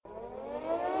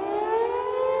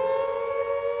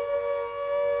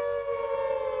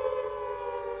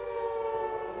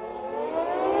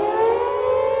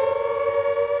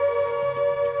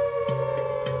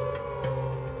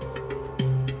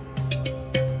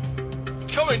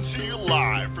Coming to you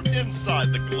live from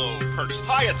inside the globe, perched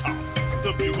high atop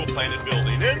the Bugle Planet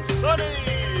building in sunny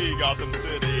Gotham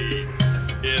City.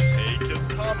 It's Hey Kids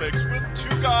Comics with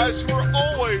two guys who are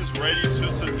always ready to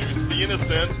seduce the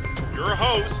innocent. Your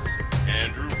hosts,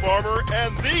 Andrew Farmer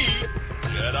and the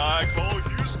Jedi Cole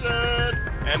Houston.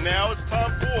 And now it's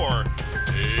time for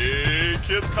Hey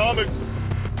Kids Comics.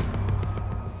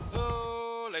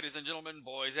 Ladies and gentlemen,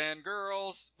 boys and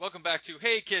girls, welcome back to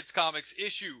Hey Kids Comics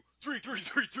issue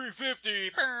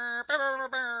 350.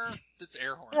 That's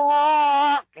air horns.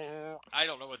 I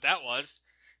don't know what that was.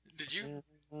 Did you?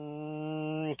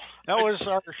 That was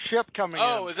our ship coming in.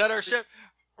 Oh, is that our ship?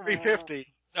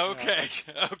 350. Okay,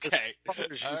 Yeah. okay.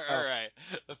 All right.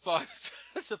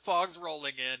 The fog's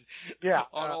rolling in. Yeah.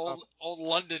 On old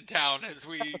London town as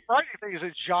we. The frightening thing is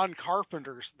it's John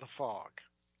Carpenter's The Fog.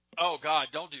 Oh God,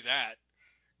 don't do that.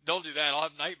 Don't do that. I'll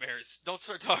have nightmares. Don't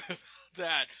start talking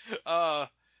about that.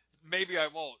 Maybe I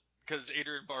won't, because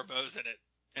Adrienne Barbeau's in it.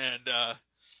 And,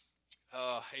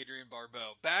 Adrienne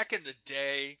Barbeau. Back in the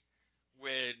day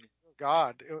when...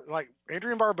 God. It was like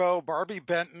Adrienne Barbeau, Barbie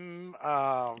Benton,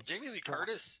 Jamie Lee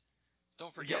Curtis.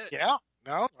 Don't forget. Yeah.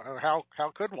 No? How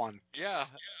could one? Yeah.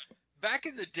 Back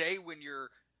in the day when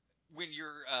your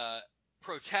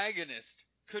protagonist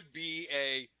could be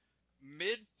a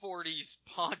mid-40s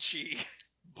paunchy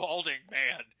balding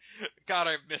man. God,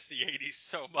 I miss the 80s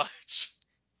so much.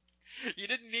 You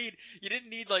didn't need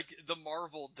like the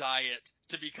Marvel diet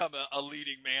to become a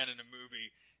leading man in a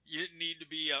movie. You didn't need to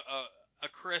be a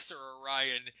Chris or a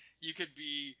Ryan. You could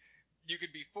be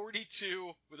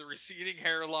 42 with a receding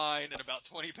hairline and about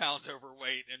 20 pounds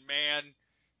overweight, and man,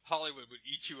 Hollywood would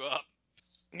eat you up.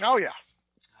 Oh yeah.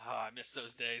 Oh, I miss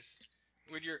those days.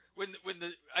 I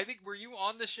think, were you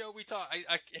on the show we talked?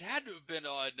 It had to have been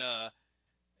on.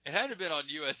 It had to have been on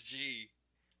USG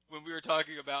when we were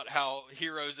talking about how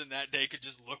heroes in that day could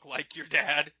just look like your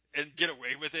dad and get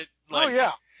away with it. Oh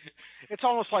yeah. It's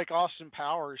almost like Austin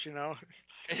Powers, you know.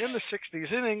 In the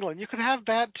 60s in England, you could have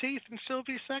bad teeth and still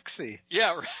be sexy.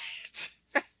 Yeah, right.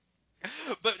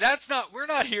 But we're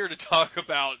not here to talk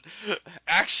about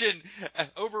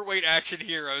overweight action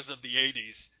heroes of the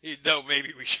 80s. Though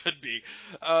maybe we should be.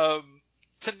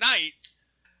 Tonight,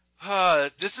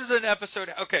 this is an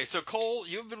episode. Okay, so Cole,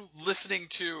 you've been listening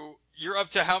to. You're up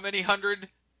to how many hundred?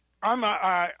 I'm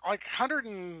like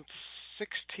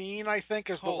 116, I think,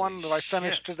 is the Holy one that I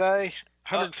finished shit. today.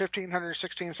 115,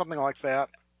 116, something like that.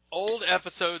 Old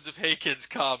episodes of Hey Kids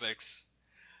Comics.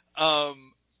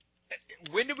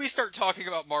 When did we start talking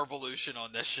about Marvolution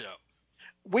on this show?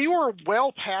 We were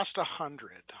well past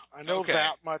 100. I know Okay.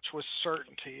 that much with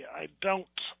certainty. I don't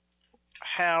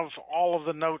have all of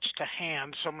the notes to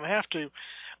hand, so I'm going to have to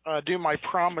do my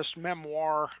promised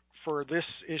memoir for this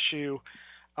issue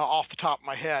off the top of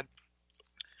my head.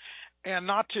 And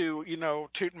not to,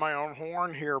 toot my own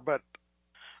horn here, but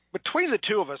between the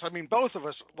two of us, I mean, both of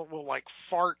us will like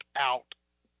fart out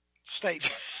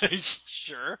statements.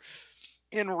 Sure.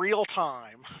 In real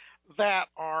time that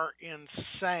are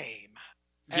insane.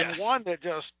 And Yes. one that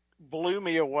just blew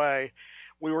me away.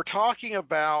 We were talking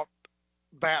about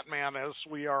Batman, as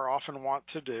we are often wont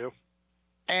to do.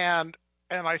 And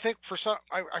I think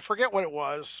I forget what it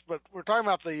was, but we're talking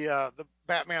about the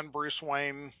Batman Bruce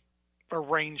Wayne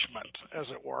arrangement, as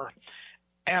it were.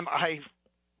 And I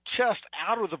just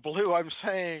out of the blue, I'm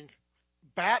saying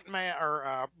Batman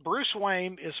or Bruce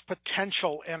Wayne is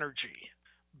potential energy.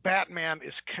 Batman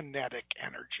is kinetic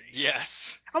energy.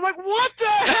 Yes. I'm like, what the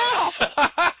hell?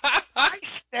 I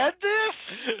said this?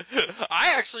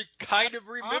 I actually kind of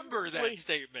remember that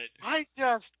statement. I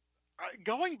just,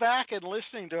 going back and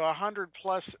listening to 100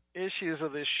 plus issues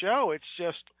of this show, it's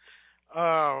just,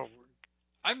 I'm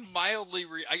mildly,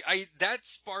 that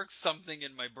sparks something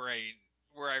in my brain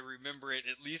where I remember it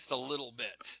at least a little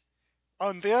bit.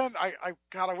 And then,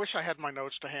 God, I wish I had my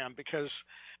notes to hand because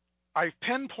I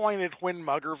pinpointed when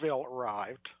Muggerville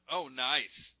arrived. Oh,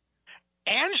 nice.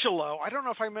 Angelo, I don't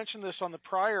know if I mentioned this on the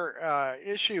prior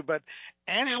issue, but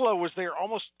Angelo was there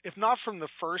almost, if not from the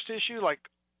first issue, like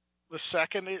the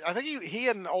second. I think he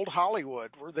and Old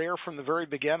Hollywood were there from the very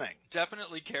beginning.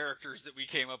 Definitely characters that we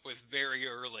came up with very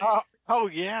early. Oh,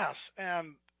 yes,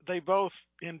 and they both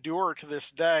endure to this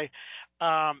day.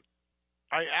 I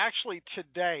actually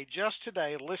just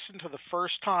today, listened to the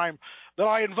first time that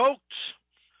I invoked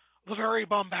the very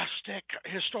bombastic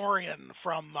historian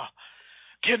from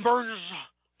Ken Burns.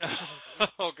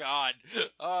 Oh, God.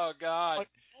 Like,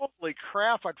 holy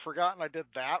crap, I'd forgotten I did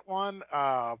that one.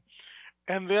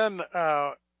 And then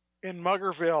in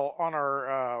Muggerville on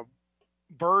our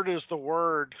Bird is the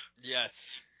Word.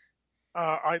 Yes.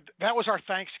 That was our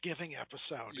Thanksgiving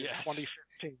episode in Yes.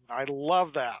 2015. I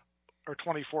love that. Or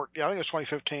 2014. Yeah, I think it was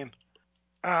 2015.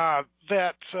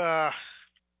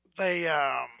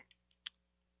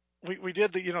 We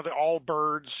did the all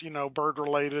birds, bird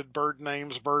related, bird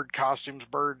names, bird costumes,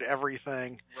 bird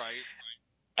everything. Right.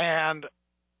 And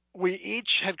we each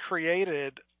had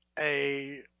created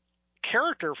a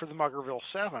character for the Muggerville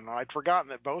 7. I'd forgotten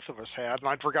that both of us had, and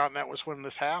I'd forgotten that was when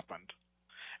this happened.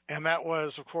 And that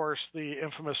was, of course, the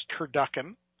infamous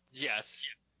Turducken. Yes.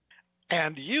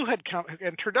 And you had come,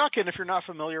 and Turducken, if you're not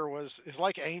familiar, is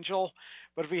like Angel,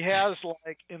 but if he has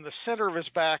like in the center of his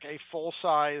back a full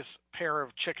size pair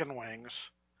of chicken wings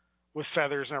with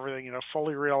feathers and everything,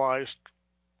 fully realized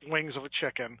wings of a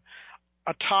chicken,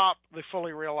 atop the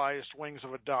fully realized wings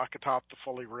of a duck, atop the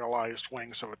fully realized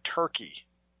wings of a turkey.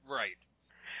 Right.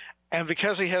 And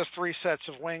because he has 3 sets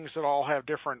of wings that all have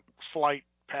different flight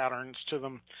patterns to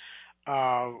them,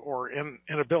 or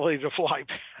inability to fly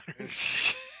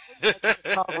patterns,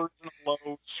 covers in a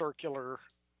low circular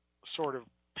sort of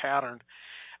pattern.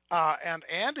 And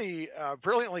Andy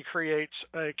brilliantly creates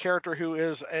a character who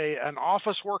is an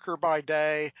office worker by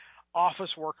day,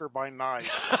 office worker by night.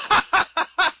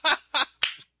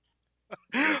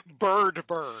 Bird.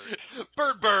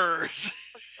 Birds.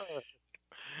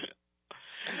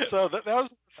 So that was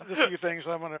the few things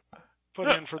I'm going to put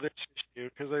in for this issue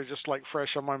because they're just like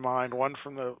fresh on my mind. One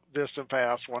from the distant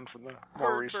past, one from the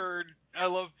more recent. Bird. I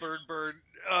love Bird.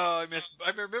 Oh,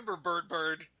 I remember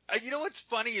Bird. You know what's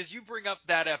funny is you bring up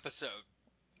that episode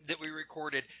that we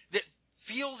recorded that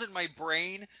feels in my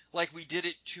brain like we did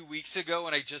it 2 weeks ago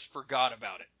and I just forgot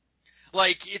about it.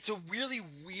 Like, it's a really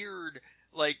weird,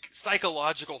 like,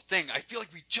 psychological thing. I feel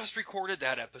like we just recorded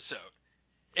that episode.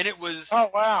 And it was... Oh,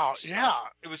 wow. Yeah.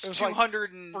 It was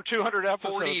 200 like 200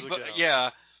 episodes ago. but yeah.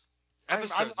 I'm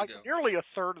like ago. nearly a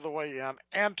third of the way in,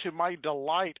 and to my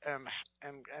delight and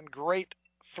great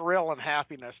thrill and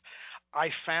happiness, I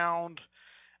found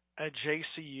a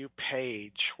JCU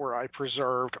page where I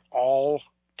preserved all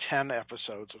 10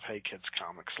 episodes of Hey Kids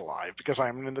Comics Live, because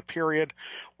I'm in the period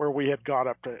where we had got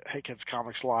up to Hey Kids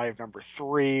Comics Live number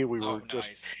 3. We were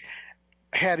nice.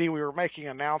 We were making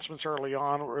announcements early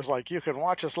on where it was like, you can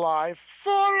watch us live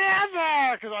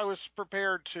forever, because I was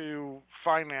prepared to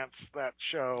finance that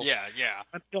show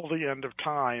until the end of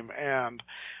time. And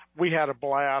we had a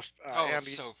blast.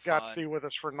 Andy got to be with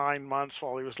us for 9 months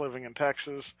while he was living in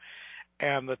Texas.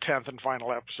 And the 10th and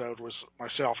final episode was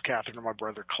myself, Catherine, and my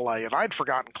brother Clay. And I'd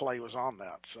forgotten Clay was on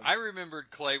that. So. I remembered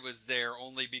Clay was there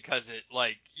only because it,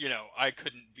 I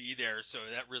couldn't be there, so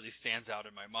that really stands out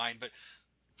in my mind. But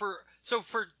for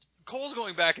Cole's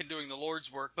going back and doing the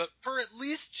Lord's work, but for at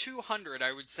least 200,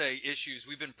 I would say, issues,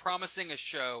 we've been promising a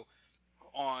show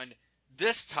on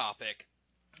this topic,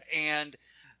 and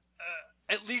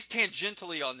at least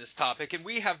tangentially on this topic, and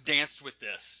we have danced with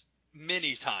this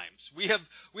many times. We have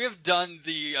done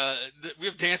we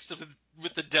have danced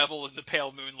with the devil in the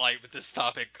pale moonlight with this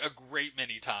topic a great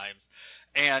many times,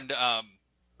 and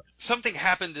something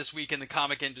happened this week in the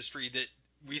comic industry that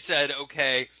we said,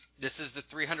 okay, this is the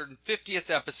 350th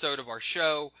episode of our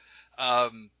show.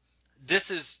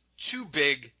 This is too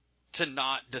big to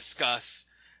not discuss,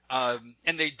 and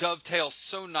they dovetail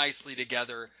so nicely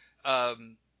together.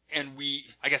 And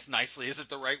I guess nicely isn't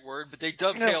the right word, but they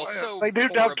dovetail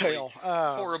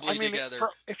horribly together.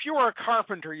 If you were a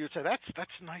carpenter, you'd say that's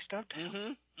a nice dovetail.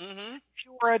 Mm-hmm. Mm-hmm. If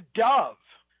you were a dove,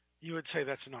 you would say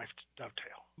that's a nice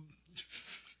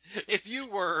dovetail. If you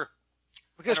were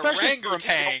an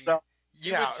orangutan,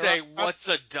 you would say, what's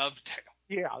a dovetail?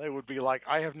 Yeah, they would be like,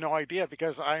 I have no idea,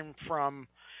 because I'm from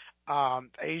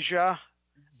Asia.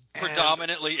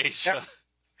 Predominantly Asia.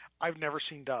 I've never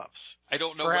seen doves. I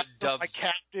don't know Perhaps what doves... My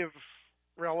captive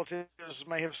relatives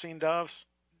may have seen doves.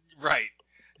 Right.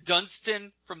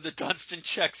 Dunstan from the Dunstan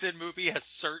Checks In movie has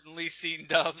certainly seen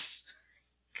doves.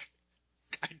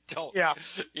 I don't. Yeah.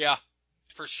 Yeah,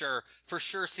 for sure. For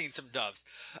sure seen some doves.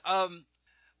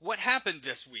 What happened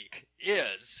this week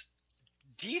is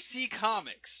DC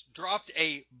Comics dropped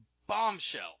a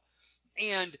bombshell,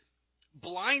 and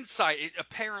blindsided,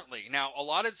 apparently. Now, a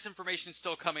lot of this information is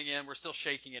still coming in. We're still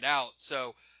shaking it out.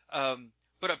 So,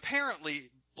 but apparently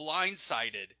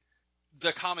blindsided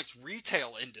the comics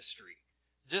retail industry.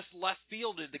 Just left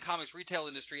fielded the comics retail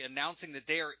industry, announcing that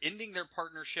they are ending their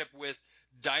partnership with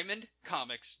Diamond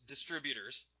Comics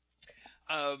Distributors,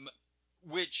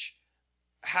 which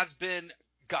has been,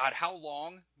 God, how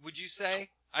long would you say?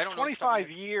 I don't know. 25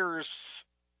 years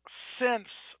since,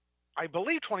 I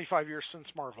believe 25 years since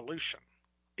Marvolution.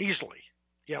 Easily.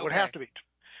 Yeah, it would have to be.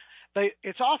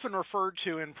 It's often referred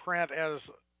to in print as,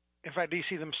 in fact,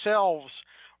 DC themselves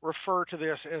refer to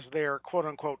this as their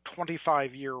quote-unquote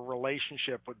 25-year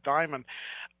relationship with Diamond.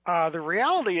 The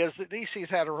reality is that DC's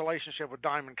had a relationship with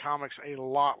Diamond Comics a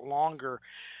lot longer.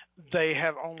 They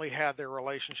have only had their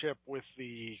relationship with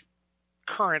the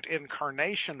current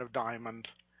incarnation of Diamond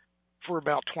for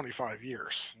about 25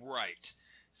 years. Right.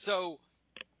 So,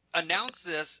 announce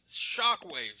this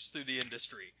shockwaves through the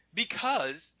industry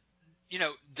because,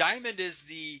 Diamond is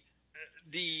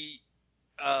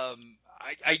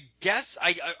I guess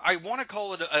I want to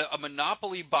call it a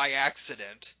monopoly by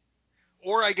accident,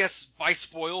 or I guess by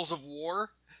spoils of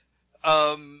war.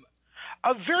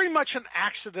 Very much an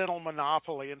accidental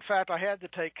monopoly. In fact, I had to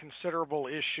take considerable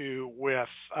issue with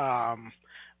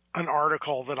an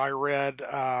article that I read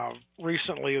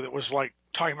recently that was like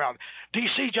talking about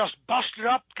DC just busted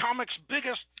up comics'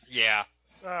 biggest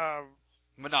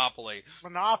monopoly.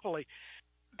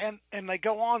 And they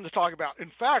go on to talk about,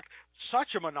 in fact,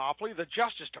 such a monopoly, the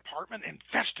Justice Department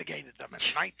investigated them in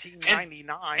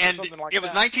 1999 and something like it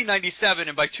was that. 1997,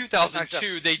 and by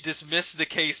 2002 they dismissed the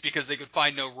case because they could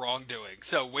find no wrongdoing.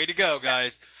 So, way to go,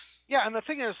 guys. Yeah, and the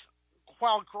thing is,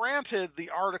 while granted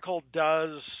the article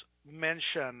does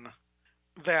mention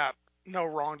that no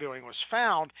wrongdoing was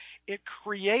found, it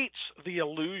creates the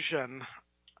illusion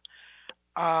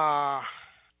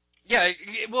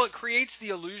it creates the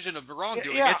illusion of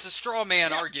wrongdoing. Yeah. It's a straw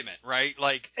man argument, right?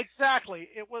 Like exactly.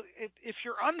 If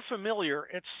you're unfamiliar,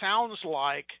 it sounds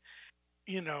like,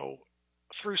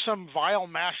 through some vile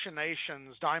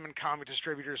machinations, Diamond Comic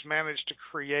Distributors managed to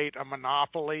create a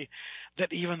monopoly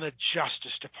that even the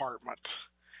Justice Department.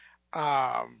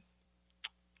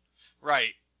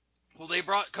 Right. Well, they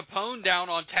brought Capone down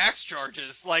on tax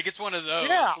charges. Like, it's one of those.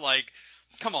 Yeah. Like,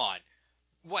 come on.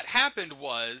 What happened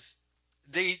was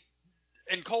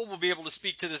and Cole will be able to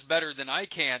speak to this better than I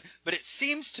can, but it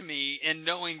seems to me, in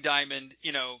knowing Diamond,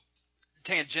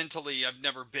 tangentially, I've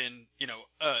never been,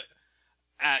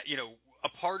 a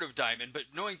part of Diamond, but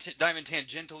knowing Diamond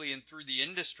tangentially and through the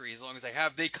industry as long as I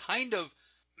have, they kind of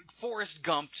Forrest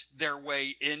Gumped their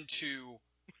way into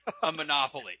a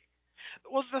monopoly.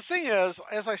 Well, the thing is,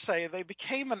 as I say, they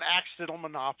became an accidental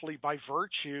monopoly by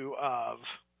virtue of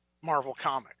Marvel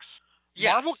Comics.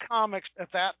 Yes. Marvel Comics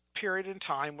at that period in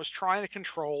time was trying to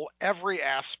control every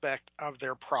aspect of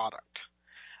their product.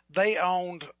 They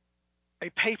owned a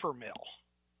paper mill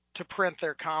to print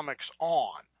their comics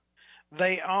on.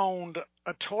 They owned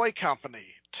a toy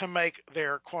company to make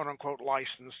their quote-unquote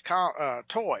licensed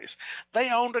toys. They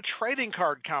owned a trading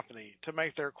card company to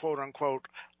make their quote-unquote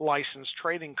licensed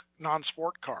trading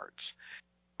non-sport cards.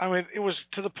 I mean, it was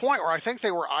to the point where I think they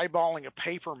were eyeballing a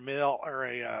paper mill or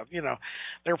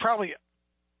they were probably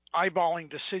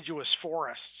eyeballing deciduous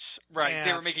forests. Right. And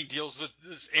they were making deals with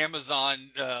this Amazon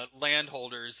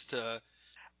landholders to...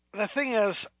 The thing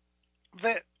is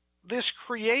that this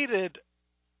created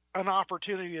an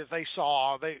opportunity that they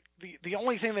saw. The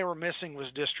only thing they were missing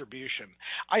was distribution.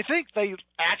 I think they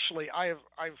actually, I've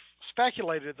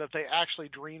speculated that they actually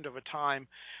dreamed of a time,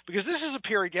 because this is a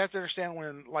period, you have to understand,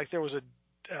 when like there was a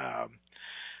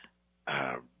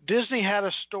Disney had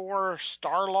a store,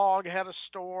 Starlog had a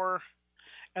store,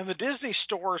 and the Disney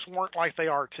stores weren't like they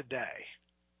are today.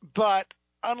 But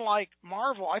unlike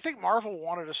Marvel, I think Marvel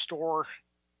wanted a store,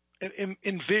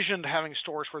 envisioned having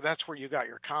stores where that's where you got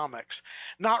your comics,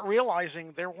 not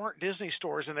realizing there weren't Disney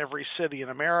stores in every city in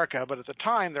America, but at the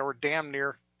time there were damn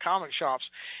near comic shops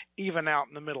even out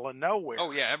in the middle of nowhere.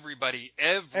 Oh yeah, everybody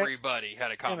had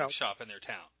a comic shop in their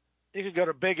town. You could go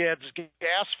to Big Ed's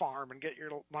gas farm and get your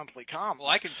monthly comics. Well,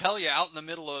 I can tell you, out in the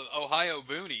middle of Ohio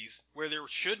boonies, where there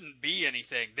shouldn't be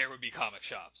anything, there would be comic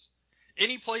shops.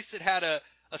 Any place that had a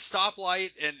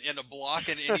stoplight and a block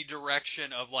in any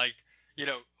direction of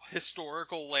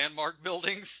historical landmark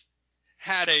buildings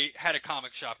had a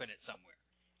comic shop in it somewhere.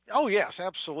 Oh yes,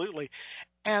 absolutely.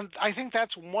 And I think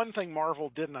that's one thing Marvel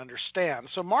didn't understand.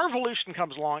 So Marvolution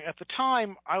comes along. At the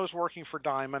time, I was working for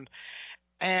Diamond,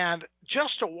 and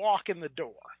just to walk in the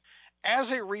door, as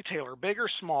a retailer, big or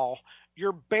small,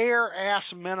 your bare ass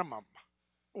minimum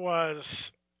was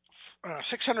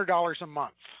 $600 a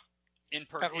month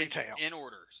at retail. In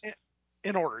orders.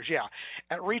 In orders, yeah.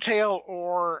 At retail,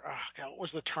 or what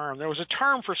was the term? There was a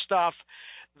term for stuff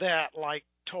that, like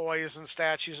toys and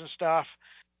statues and stuff.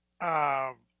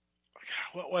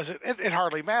 What was it? It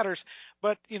hardly matters.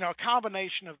 But a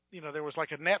combination of there was like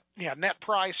a net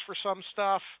price for some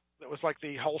stuff that was like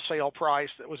the wholesale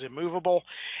price that was immovable,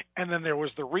 and then there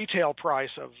was the retail price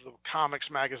of the comics,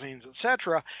 magazines,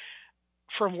 etc.,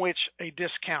 from which a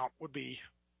discount would be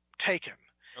taken.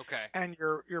 Okay. And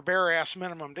your bare ass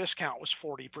minimum discount was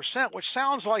 40%, which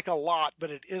sounds like a lot,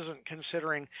 but it isn't,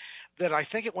 considering that I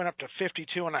think it went up to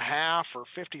 52.5 or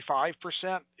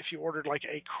 55% if you ordered like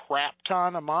a crap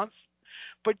ton a month.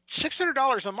 But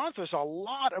 $600 a month was a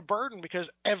lot of burden because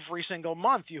every single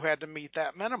month you had to meet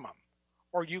that minimum,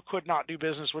 or you could not do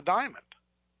business with Diamond.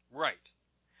 Right.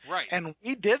 Right. And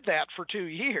we did that for 2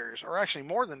 years, or actually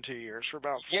more than 2 years, for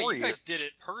about 4 years. years. Yeah, you guys did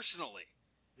it personally.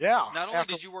 Yeah. Not only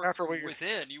did you work from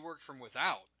within, you worked from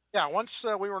without. Yeah, once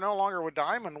we were no longer with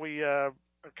Diamond, we a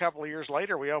couple of years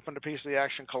later, we opened a Piece of the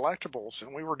Action Collectibles,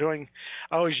 and we were doing.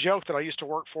 I always joke that I used to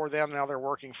work for them, now they're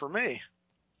working for me.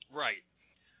 Right.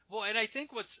 Well, and I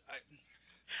think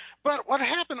But what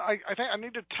happened? I think I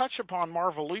need to touch upon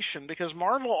Marvolution, because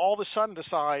Marvel all of a sudden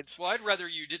decides. Well, I'd rather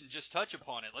you didn't just touch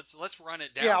upon it. Let's run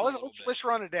it down. Yeah, a little bit. Let's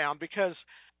run it down, because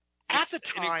it's at the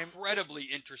time, an incredibly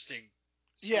interesting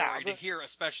story to hear,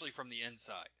 especially from the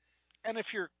inside. And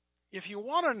if you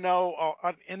want to know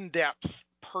an in-depth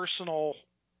personal,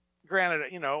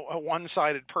 granted, a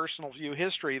one-sided personal view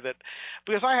history, that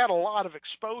because I had a lot of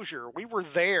exposure, we were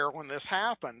there when this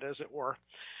happened, as it were.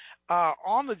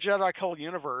 On the Jedi Cole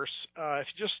universe, if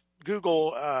you just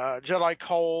Google Jedi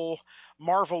Cole,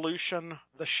 Marvolution,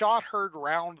 the shot heard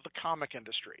round the comic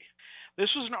industry.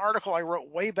 This was an article I wrote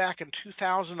way back in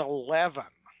 2011.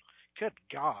 Good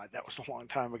God, that was a long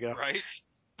time ago. Right.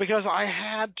 Because I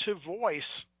had to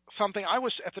voice something.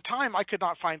 At the time, I could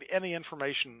not find any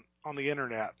information on the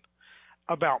internet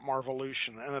about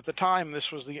Marvolution. And at the time,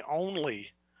 this was the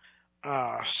only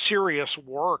serious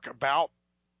work about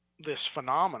this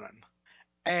phenomenon.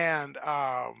 And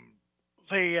I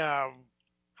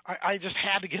just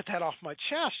had to get that off my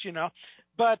chest,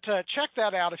 But check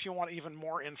that out if you want even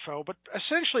more info. But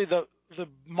essentially, the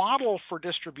model for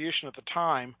distribution at the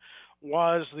time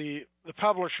was the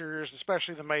publishers,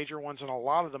 especially the major ones, and a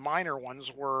lot of the minor ones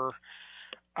were,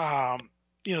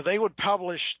 they would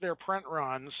publish their print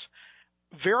runs.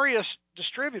 Various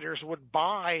distributors would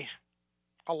buy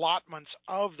allotments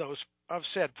of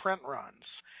said print runs,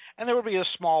 and there would be a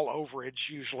small overage,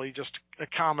 usually just to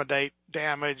accommodate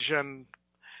damage and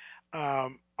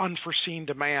unforeseen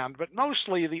demand. But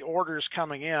mostly the orders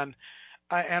coming in,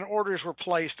 and orders were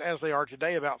placed as they are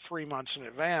today about 3 months in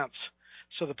advance,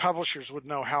 so the publishers would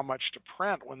know how much to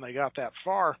print when they got that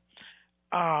far.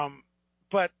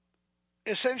 But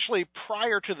essentially,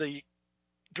 prior to the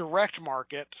direct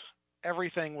market,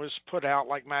 everything was put out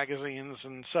like magazines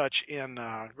and such in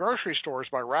grocery stores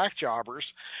by rack jobbers,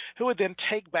 who would then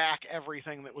take back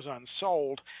everything that was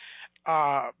unsold,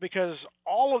 because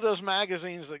all of those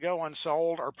magazines that go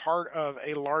unsold are part of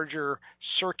a larger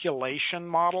circulation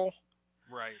model,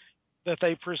 right, that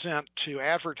they present to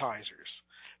advertisers.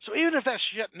 So even if that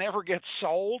shit never gets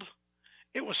sold,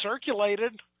 it was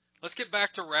circulated. Let's get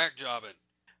back to rack jobbing.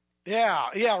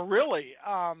 Yeah, really.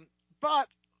 But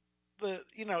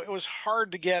it was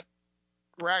hard to get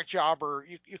rack jobber.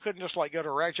 You couldn't just go to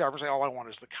a rack jobber and say, all I want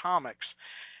is the comics.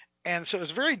 And so it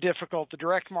was very difficult. The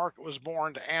direct market was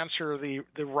born to answer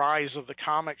the rise of the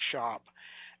comic shop.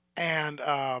 And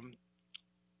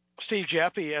Steve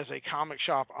Geppi, as a comic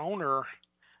shop owner,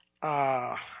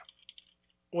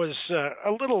 was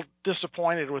a little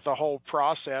disappointed with the whole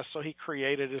process, so he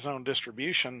created his own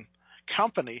distribution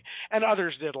company, and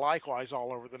others did likewise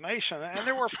all over the nation. And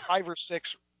there were 5 or 6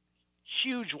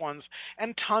 huge ones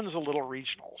and tons of little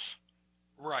regionals.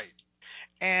 Right.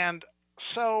 And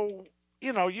so,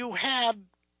 you had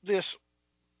this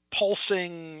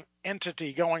pulsing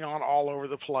entity going on all over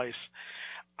the place.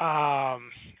 As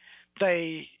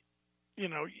a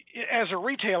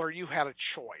retailer, you had a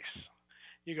choice.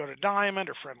 You go to Diamond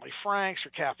or Friendly Franks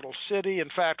or Capital City. In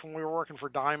fact, when we were working for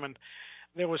Diamond,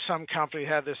 there was some company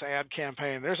that had this ad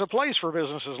campaign. There's a place for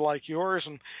businesses like yours,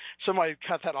 and somebody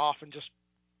cut that off and just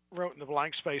wrote in the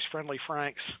blank space, Friendly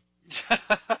Franks.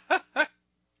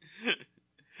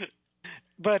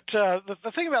 But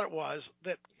the thing about it was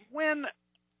that when,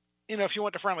 if you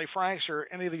went to Friendly Franks or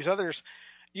any of these others,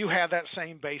 you had that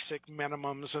same basic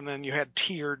minimums, and then you had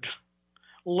tiered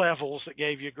levels that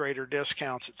gave you greater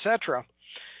discounts, etc.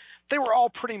 They were all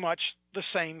pretty much the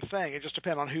same thing. It just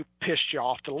depended on who pissed you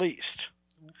off the least.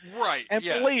 Right. And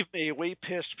yes. Believe me, we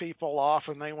pissed people off,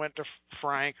 and they went to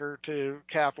Frank or to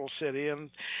Capital City,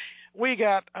 and we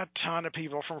got a ton of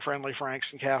people from Friendly Franks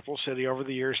and Capital City over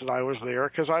the years that I was there,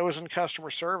 because I was in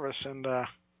customer service, and I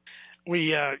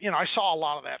saw a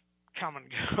lot of that come and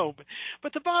go.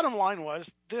 But the bottom line was,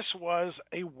 this was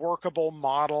a workable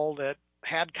model that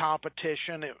had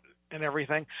competition and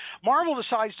everything. Marvel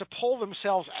decides to pull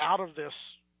themselves out of this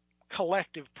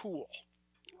collective pool.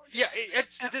 Yeah,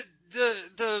 it's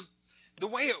the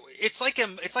way it's like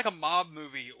a mob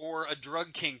movie or a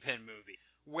drug kingpin movie,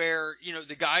 where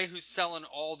the guy who's selling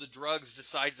all the drugs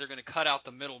decides they're going to cut out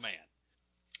the middleman.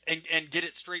 and get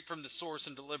it straight from the source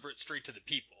and deliver it straight to the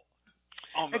people.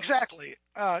 Almost. Exactly.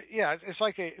 Yeah, it's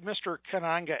like a Mr.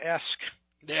 Kananga-esque.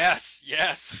 Yes.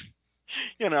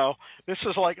 This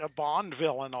is like a Bond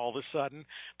villain all of a sudden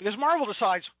because Marvel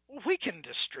decides, well, we can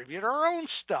distribute our own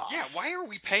stuff. Yeah, why are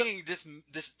we paying this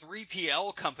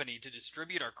 3PL company to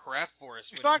distribute our crap for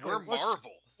us when Exactly. we're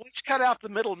Marvel? Let's cut out the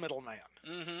middleman.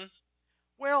 Mm-hmm.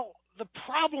 Well, the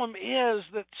problem is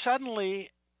that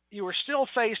suddenly you were still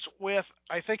faced with,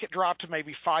 I think it dropped to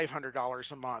maybe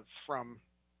 $500 a month from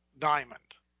Diamond.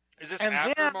 Is this And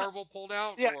after then, Marvel pulled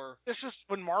out? Yeah, or? this is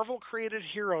when Marvel created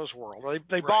Heroes World.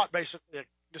 They Right. bought basically a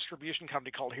distribution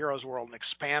company called Heroes World and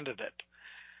expanded it.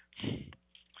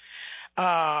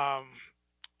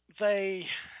 They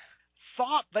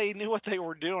thought they knew what they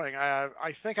were doing.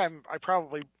 I think I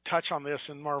probably touch on this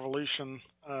in Marvolution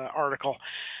article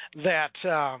that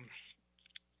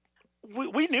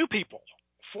we knew people,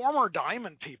 former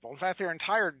Diamond people. In fact, their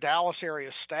entire Dallas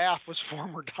area staff was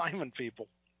former Diamond people.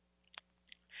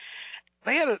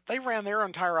 They ran their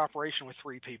entire operation with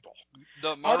 3 people.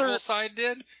 The Marvel side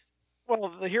did? Well,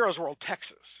 the Heroes World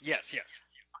Texas. Yes.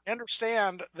 I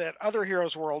understand that other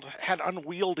Heroes World had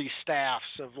unwieldy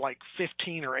staffs of like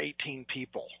 15 or 18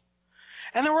 people.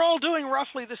 And they were all doing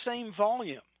roughly the same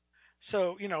volume.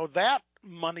 So, that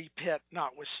money pit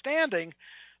notwithstanding,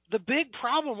 the big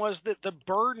problem was that the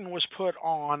burden was put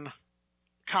on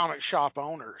comic shop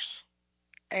owners.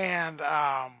 And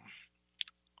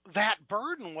that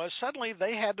burden was suddenly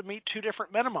they had to meet 2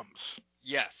 different minimums.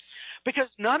 Yes. Because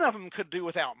none of them could do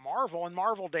without Marvel, and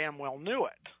Marvel damn well knew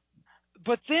it.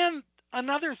 But then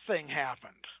another thing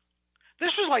happened. This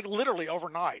was like literally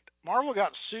overnight. Marvel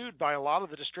got sued by a lot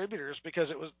of the distributors because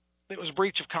it was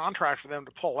breach of contract for them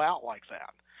to pull out like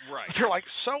that. Right. But they're like,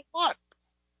 so what?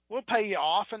 We'll pay you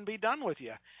off and be done with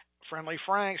you. Friendly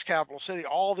Franks, Capital City,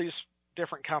 all these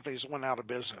different companies went out of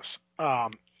business.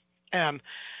 And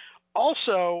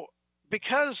also,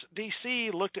 because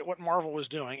DC looked at what Marvel was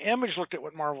doing, Image looked at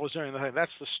what Marvel was doing, and they said,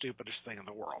 that's the stupidest thing in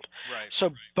the world. Right.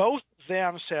 So both of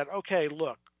them said, okay,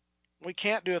 look, we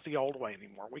can't do it the old way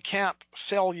anymore. We can't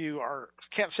sell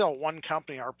one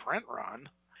company our print run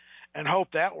and hope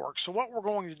that works. So what we're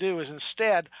going to do is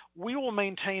instead, we will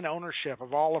maintain ownership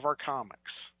of all of our comics.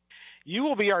 You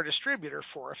will be our distributor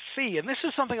for a fee. And this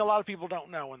is something a lot of people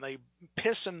don't know when they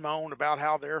piss and moan about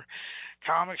how their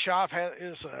comic shop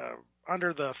is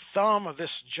under the thumb of this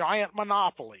giant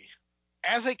monopoly.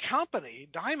 As a company,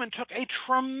 Diamond took a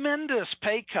tremendous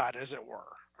pay cut, as it were,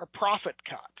 a profit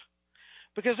cut,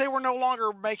 because they were no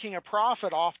longer making a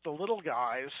profit off the little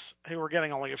guys who were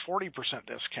getting only a 40%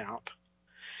 discount.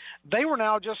 They were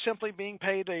now just simply being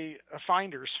paid a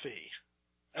finder's fee,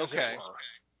 as Okay. it were,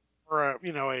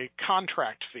 or a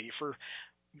contract fee for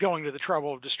going to the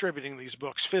trouble of distributing these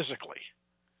books physically.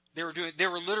 They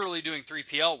were literally doing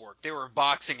 3PL work. They were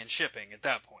boxing and shipping at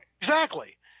that point.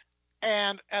 Exactly.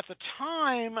 And at the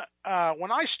time,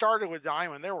 when I started with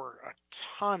Diamond, there were a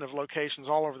ton of locations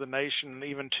all over the nation, and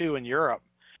even 2 in Europe.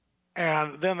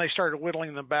 And then they started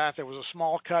whittling them back. There was a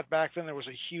small cutback. Then there was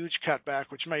a huge cutback,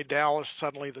 which made Dallas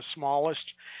suddenly the smallest.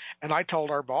 And I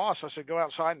told our boss, I said, go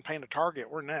outside and paint a target.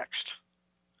 We're next.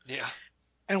 Yeah.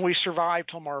 And we survived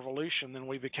till Marvolution. Then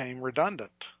we became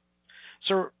redundant.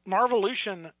 So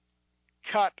Marvolution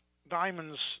cut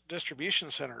Diamond's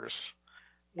distribution centers,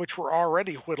 which were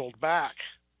already whittled back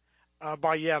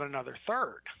by yet another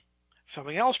third.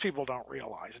 Something else people don't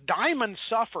realize. Diamond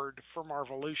suffered for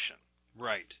Marvolution.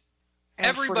 Right. And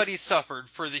everybody suffered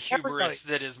for the hubris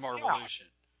that is Marvolution.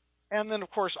 Yeah. And then, of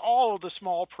course, all of the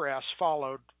small press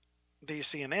followed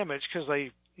DC and Image because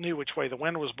they knew which way the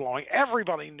wind was blowing.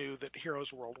 Everybody knew that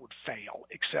Heroes World would fail,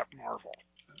 except Marvel.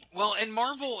 Well, and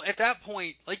Marvel, at that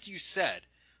point, like you said,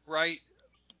 right,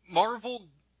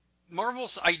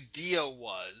 Marvel's idea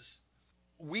was,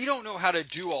 we don't know how to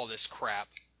do all this crap.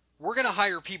 We're going to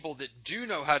hire people that do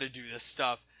know how to do this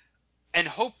stuff and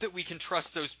hope that we can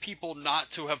trust those people not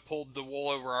to have pulled the wool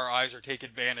over our eyes or take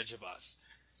advantage of us.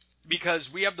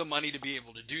 Because we have the money to be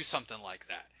able to do something like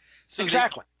that. So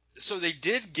exactly. So they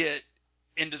did get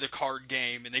into the card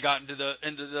game, and they got into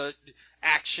the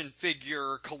action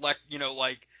figure collect,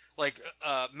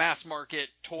 mass market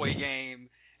toy game,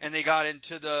 and they got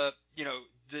into the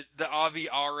Avi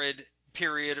Arad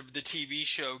period of the TV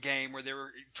show game where they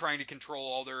were trying to control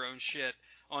all their own shit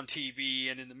on TV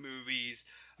and in the movies.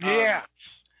 Yeah.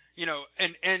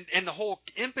 And the whole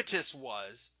impetus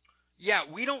was, yeah,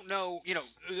 we don't know,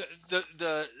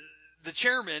 the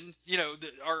chairman,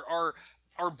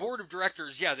 our board of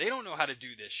directors, yeah, they don't know how to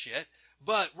do this shit,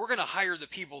 but we're going to hire the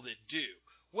people that do.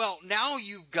 Well, now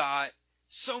you've got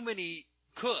so many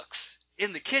cooks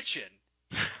in the kitchen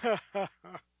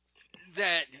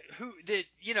that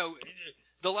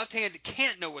the left hand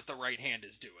can't know what the right hand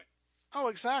is doing. Oh,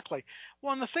 exactly.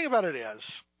 Well, and the thing about it is,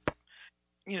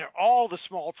 all the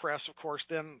small press, of course,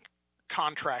 then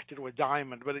contracted with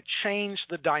Diamond, but it changed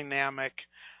the dynamic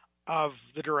of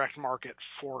the direct market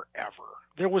forever.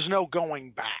 There was no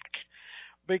going back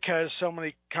because so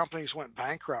many companies went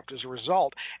bankrupt as a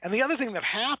result. And the other thing that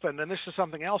happened, and this is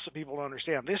something else that people don't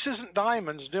understand, this isn't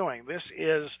Diamond's doing, this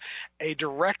is a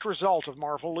direct result of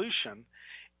Marvolution,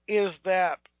 is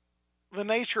that the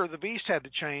nature of the beast had to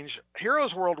change.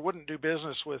 Heroes World wouldn't do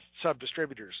business with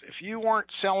sub-distributors. If you weren't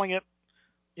selling it,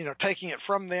 taking it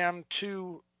from them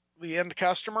to the end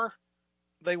customer,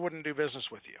 they wouldn't do business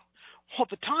with you. Well, at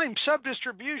the time,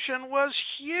 sub-distribution was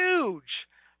huge.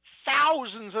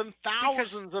 Thousands and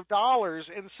thousands of dollars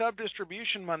in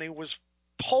sub-distribution money was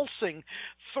pulsing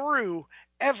through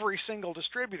every single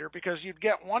distributor because you'd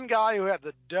get one guy who had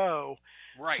the dough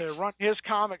to run his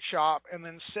comic shop and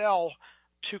then sell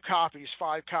 2 copies,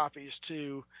 5 copies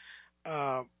to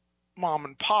mom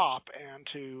and pop and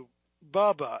to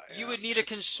Bubba. You would need a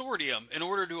consortium in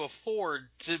order to afford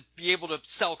to be able to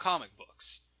sell comic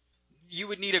books. You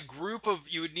would need a group of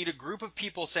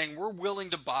people saying, we're willing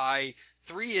to buy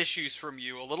 3 issues from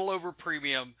you, a little over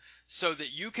premium, so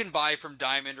that you can buy from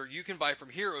Diamond or you can buy from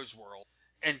Heroes World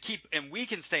and we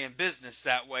can stay in business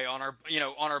that way on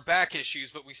our back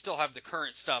issues, but we still have the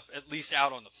current stuff at least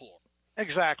out on the floor.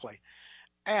 Exactly.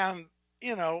 And,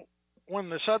 when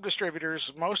the sub-distributors,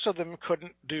 most of them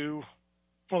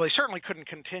they certainly couldn't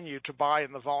continue to buy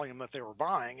in the volume that they were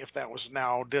buying if that was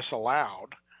now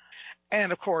disallowed.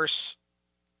 And, of course,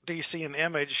 DC and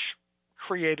Image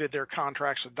created their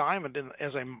contracts with Diamond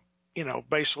as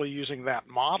basically using that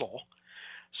model.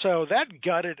 So that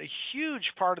gutted a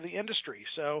huge part of the industry.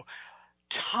 So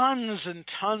tons and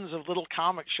tons of little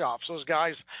comic shops, those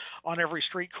guys on every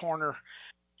street corner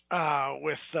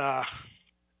that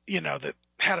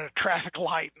had a traffic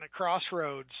light and a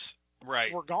crossroads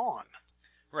were gone.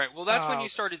 Right. Well, that's when you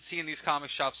started seeing these comic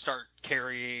shops start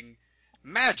carrying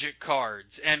Magic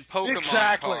cards and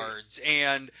Pokemon cards,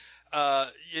 and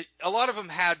a lot of them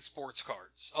had sports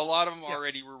cards. A lot of them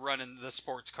already were running the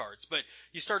sports cards, but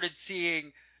you started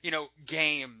seeing,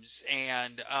 games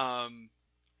and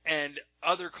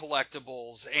other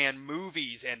collectibles and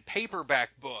movies and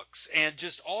paperback books and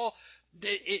just all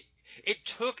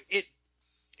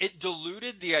it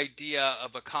diluted the idea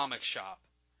of a comic shop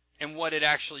and what it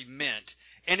actually meant.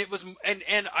 And it was,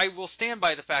 and I will stand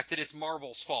by the fact that it's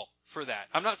Marvel's fault for that.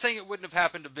 I'm not saying it wouldn't have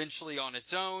happened eventually on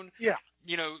its own,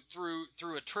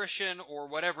 through attrition or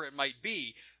whatever it might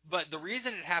be. But the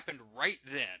reason it happened right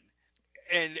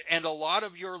then, and a lot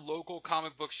of your local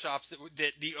comic book shops that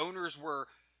the owners were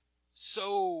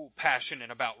so passionate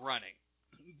about running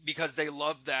because they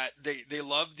love that, they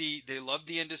love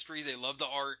the industry, they love the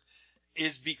art,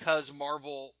 is because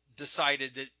Marvel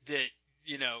decided that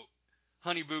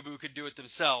Honey Boo Boo could do it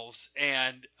themselves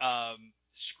and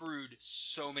screwed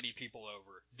so many people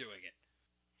over doing it.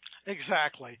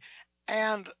 Exactly.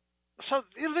 And so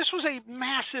this was a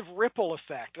massive ripple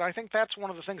effect. And I think that's one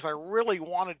of the things I really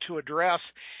wanted to address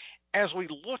as we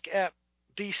look at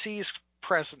DC's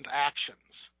present actions.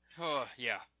 Oh,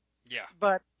 yeah. Yeah.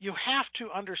 But you have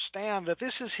to understand that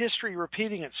this is history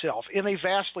repeating itself in a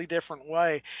vastly different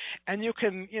way. And you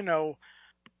can,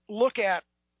 look at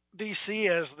DC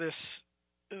as this.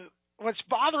 What's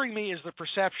bothering me is the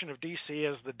perception of DC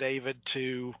as the David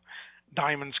to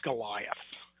Diamond's Goliath.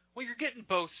 Well, you're getting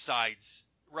both sides,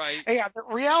 right? Yeah, the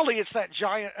reality, it's that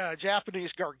giant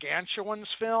Japanese gargantuans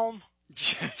film.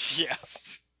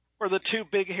 Yes. Where the 2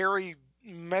 big, hairy,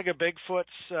 mega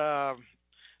Bigfoots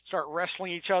start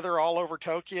wrestling each other all over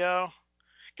Tokyo,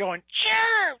 going,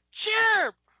 chirp,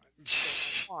 chirp!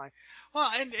 Well,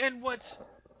 and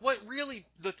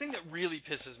the thing that really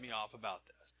pisses me off about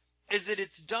this is that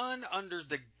it's done under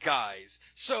the guise.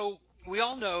 So we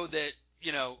all know that,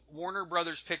 Warner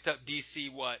Brothers picked up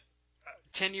DC,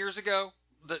 10 years ago?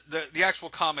 The actual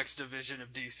comics division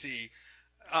of DC.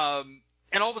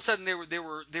 And all of a sudden they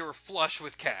were flush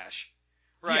with cash,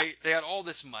 right? Yeah. They had all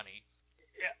this money.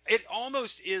 It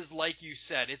almost is, like you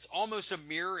said, it's almost a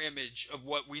mirror image of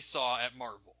what we saw at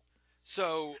Marvel.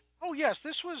 So. Oh yes,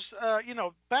 this was,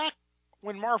 back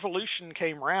when Marvolution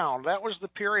came around, that was the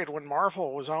period when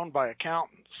Marvel was owned by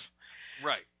accountants.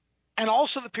 Right. And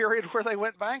also the period where they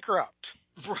went bankrupt.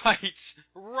 Right.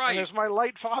 And as my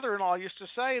late father-in-law used to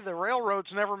say, the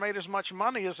railroads never made as much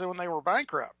money as when they were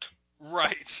bankrupt.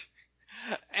 Right.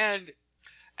 And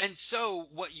so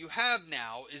what you have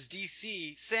now is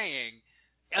DC saying,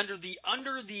 under the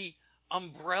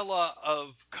umbrella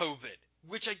of COVID,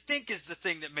 which I think is the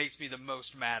thing that makes me the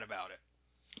most mad about it.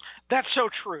 That's so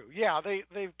true. Yeah,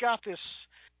 they've got this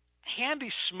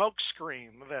handy smoke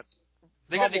screen that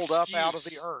They got an bubbled up out of the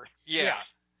excuse. earth. Yeah.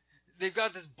 They've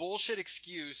got this bullshit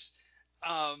excuse.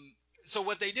 So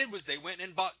what they did was they went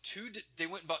and bought two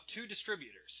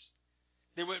distributors.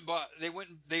 They went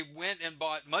and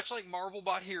bought, much like Marvel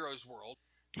bought Heroes World.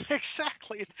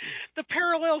 Exactly. The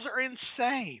parallels are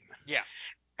insane. Yeah.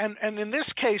 And in this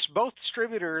case, both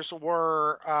distributors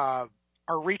are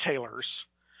retailers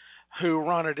who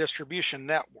run a distribution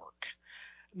network.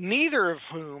 Neither of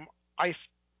whom I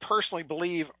personally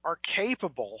believe are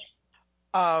capable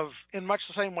of, in much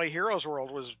the same way Heroes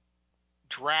World was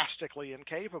drastically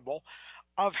incapable,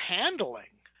 of handling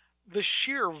the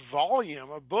sheer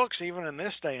volume of books, even in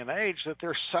this day and age, that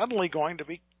they're suddenly going to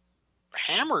be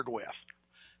hammered with.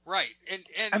 Right.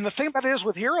 And the thing about it is,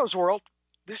 with Heroes World,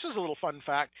 this is a little fun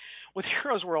fact. With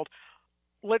Heroes World,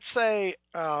 let's say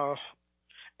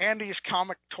Andy's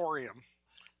Comictorium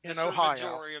in Mr. Ohio,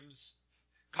 Majorium's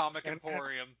Comic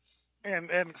Emporium, and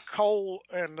Cole's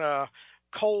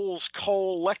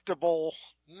collectible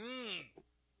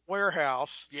warehouse,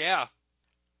 yeah,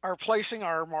 are placing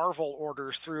our Marvel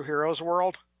orders through Heroes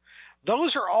World.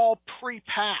 Those are all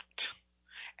pre-packed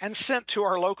and sent to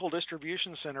our local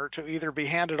distribution center to either be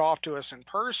handed off to us in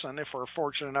person, if we're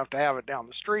fortunate enough to have it down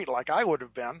the street like I would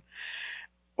have been,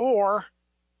 or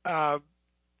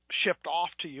shipped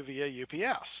off to you via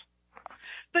UPS.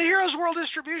 The Heroes World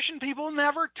distribution people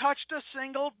never touched a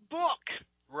single book.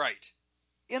 Right.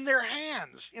 In their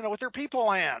hands, with their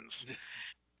people hands.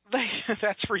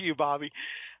 That's for you, Bobby.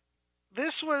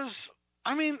 This was,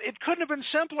 it couldn't have been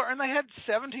simpler, and they had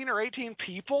 17 or 18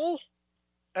 people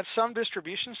at some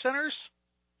distribution centers.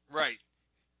 Right.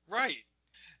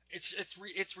 It's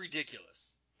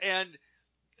ridiculous. And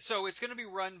so it's going to be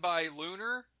run by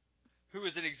Lunar, who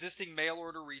is an existing mail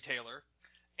order retailer,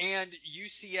 and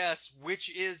UCS, which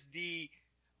is the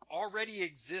already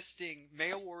existing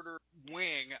mail order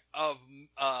wing of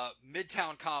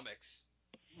Midtown Comics,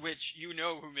 which you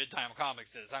know who Midtown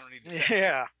Comics is. I don't need to say.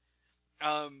 Yeah.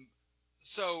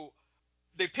 So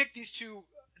they picked these two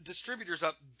distributors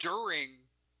up during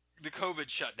the COVID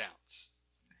shutdowns.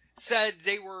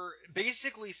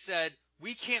 Basically said,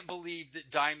 we can't believe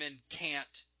that Diamond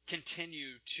can't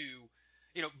continue to,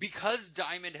 because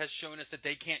Diamond has shown us that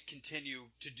they can't continue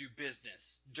to do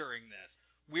business during this,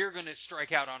 we're going to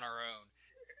strike out on our own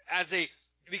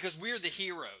because we're the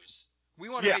heroes. We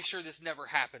want to make sure this never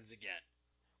happens again.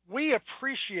 We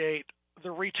appreciate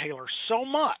the retailer so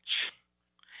much.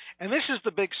 And this is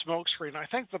the big smokescreen. I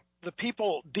think the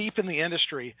people deep in the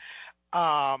industry,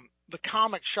 the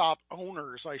comic shop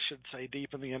owners, I should say,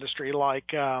 deep in the industry,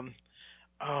 like,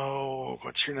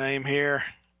 what's your name here?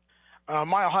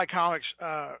 Mile High Comics,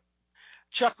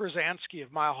 Chuck Rosansky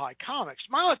of Mile High Comics.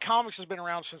 Mile High Comics has been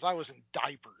around since I was in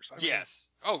diapers. Yes.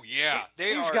 Oh, yeah.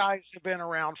 These guys have been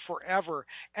around forever,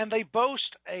 and they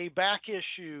boast a back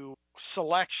issue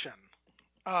selection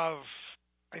of,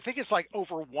 I think it's like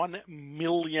over 1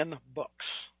 million books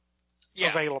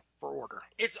available for order.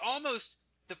 It's almost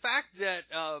the fact that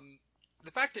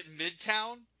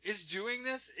Midtown is doing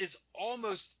this is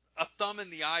almost a thumb in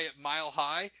the eye at Mile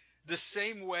High, the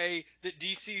same way that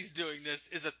DC's doing this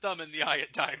is a thumb in the eye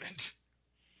at Diamond.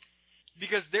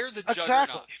 Because they're the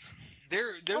juggernauts.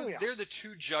 They're the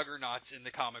two juggernauts in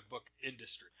the comic book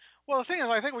industry. Well, the thing is,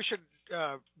 I think we should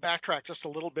backtrack just a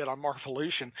little bit on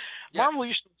Marvolution. Yes.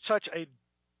 Marvolution was such a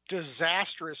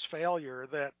disastrous failure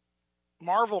that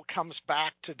Marvel comes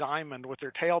back to Diamond with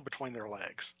their tail between their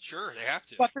legs. Sure, they have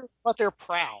to. But they're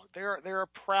proud. They're a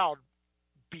proud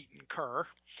beaten cur.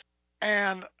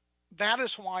 And that is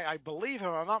why I believe, if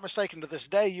I'm not mistaken, to this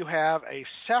day, you have a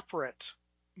separate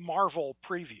Marvel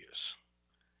previews.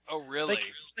 Oh, really?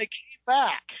 They came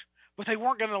back, but they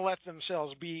weren't going to let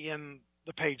themselves be in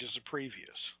the pages of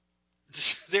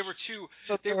previews. They were too.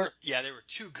 They were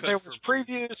too good. There was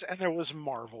previews and there was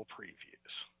Marvel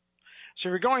previews. So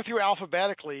if you're going through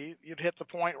alphabetically, you'd hit the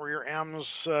point where your M's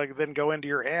then go into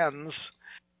your N's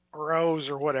or O's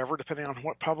or whatever, depending on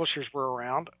what publishers were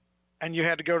around, and you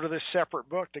had to go to this separate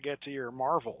book to get to your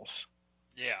Marvels.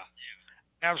 Yeah.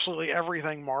 Absolutely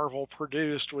everything Marvel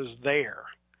produced was there.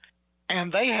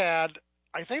 And I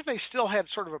think they still had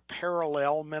sort of a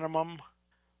parallel minimum,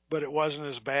 but it wasn't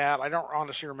as bad. I don't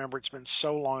honestly remember. It's been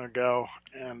so long ago.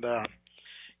 And,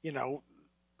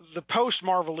 the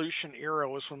post-Marvolution era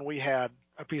was when we had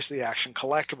a Piece of the Action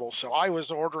collectible. So I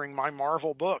was ordering my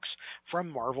Marvel books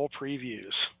from Marvel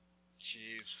Previews.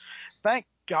 Jeez. Thank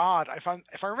God. If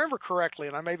I remember correctly,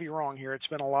 and I may be wrong here, it's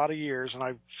been a lot of years, and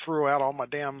I threw out all my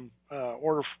damn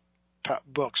order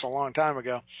books a long time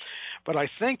ago. But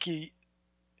I think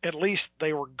at least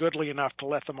they were goodly enough to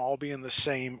let them all be in the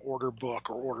same order book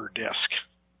or order disc.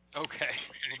 Okay,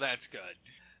 well that's good.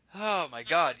 Oh my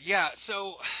God, yeah.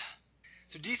 So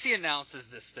DC announces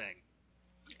this thing,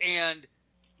 and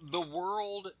the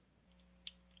world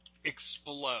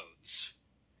explodes.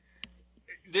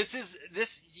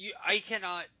 I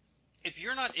cannot. If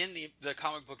you're not in the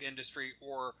comic book industry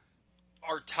or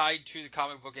are tied to the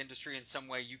comic book industry in some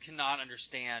way, you cannot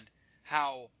understand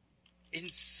how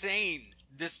insane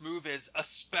this move is,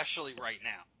 especially right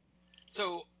now.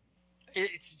 So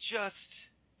it's just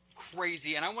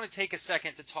crazy, and I want to take a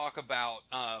second to talk about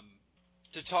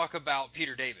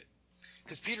Peter David,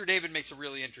 because Peter David makes a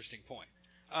really interesting point.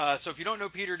 So if you don't know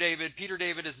Peter David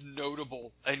is a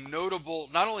notable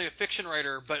not only a fiction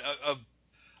writer but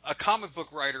a comic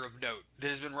book writer of note that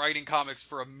has been writing comics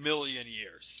for 1,000,000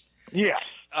 years. Yes.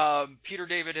 Peter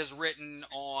David has written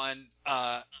on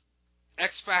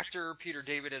X Factor. Peter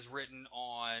David has written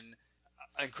on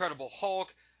Incredible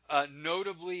Hulk.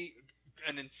 Notably,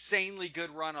 an insanely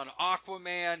good run on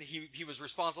Aquaman. He was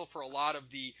responsible for a lot of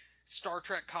the Star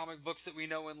Trek comic books that we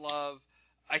know and love.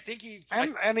 I think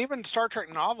and even Star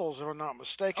Trek novels, if I'm not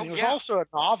mistaken. Oh, He was yeah. also a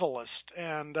novelist,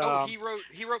 and he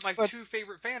wrote my two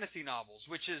favorite fantasy novels,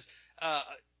 which is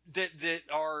that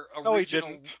are No, original.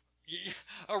 he didn't.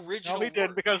 Original. No, he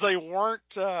didn't, works. because they weren't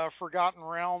Forgotten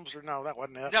Realms, or no, that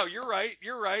wasn't it. No, you're right.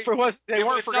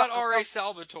 It's not R.A.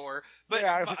 Salvatore, but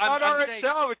yeah, if it's I'm not R.A. saying,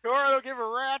 Salvatore, I don't give a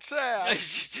rat's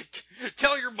ass.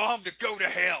 tell your mom to go to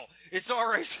hell. It's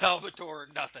R.A. Salvatore or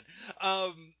nothing.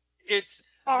 It's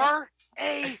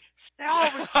R.A.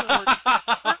 Salvatore.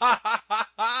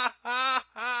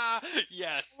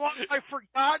 Yes. I want my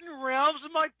Forgotten Realms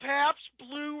and my Pabst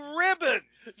Blue Ribbon.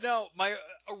 No, my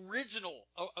original.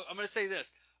 I'm going to say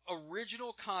this: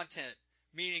 original content,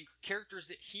 meaning characters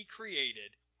that he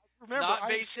created, Remember, not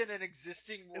based in an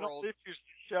existing world. It's your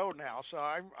show now, so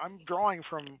I'm drawing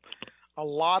from a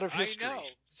lot of history. I know.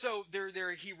 So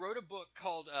he wrote a book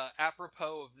called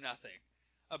Apropos of Nothing,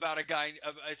 about a guy.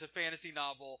 It's a fantasy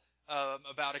novel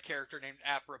about a character named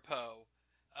Apropos,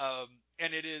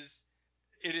 and it is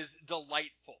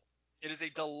delightful. It is a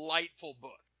delightful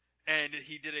book. And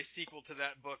he did a sequel to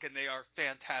that book, and they are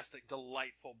fantastic,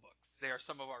 delightful books. They are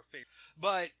some of our favorites.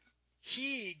 But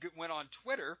he went on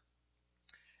Twitter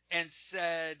and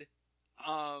said,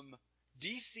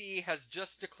 DC has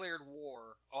just declared war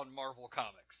on Marvel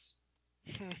Comics.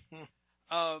 And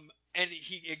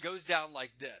it goes down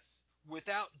like this.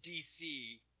 Without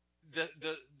DC, the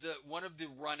one of the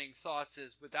running thoughts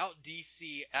is, without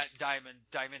DC at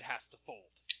Diamond has to fold.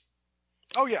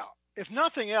 Oh yeah. If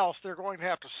nothing else, they're going to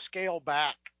have to scale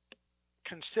back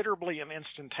considerably and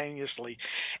instantaneously.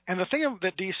 And the thing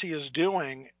that DC is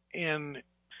doing in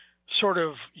sort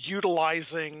of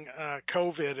utilizing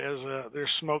COVID as their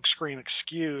smokescreen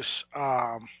excuse,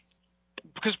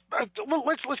 because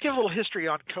let's give a little history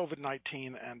on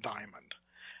COVID-19 and Diamond.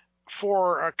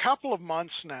 For a couple of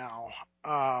months now,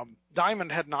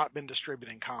 Diamond had not been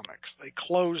distributing comics. They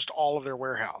closed all of their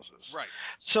warehouses. Right.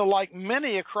 So like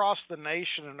many across the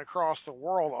nation and across the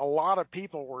world, a lot of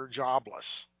people were jobless.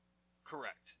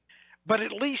 Correct. But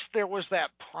at least there was that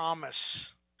promise.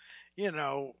 You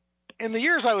know, in the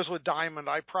years I was with Diamond,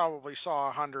 I probably saw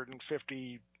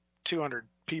 150, 200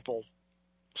 people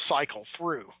cycle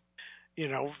through. You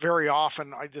know, very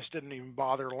often I just didn't even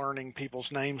bother learning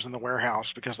people's names in the warehouse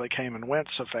because they came and went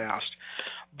so fast.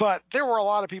 But there were a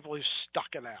lot of people who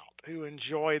stuck it out, who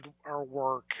enjoyed our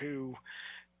work, who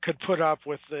could put up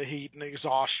with the heat and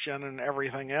exhaustion and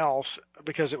everything else,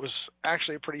 because it was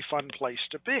actually a pretty fun place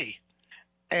to be.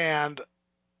 And,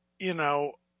 you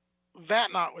know,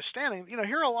 that notwithstanding, you know,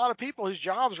 here are a lot of people whose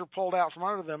jobs were pulled out from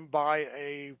under them by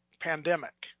a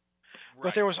pandemic. Right.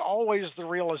 But there was always the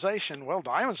realization, well,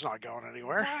 Diamond's not going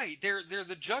anywhere. Right. They're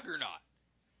the juggernaut.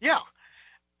 Yeah.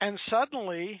 And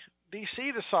suddenly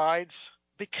DC decides,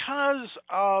 because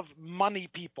of money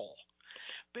people,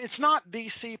 it's not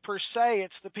DC per se,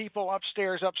 it's the people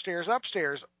upstairs, up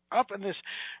in this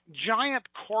giant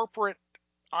corporate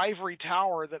ivory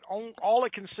tower that all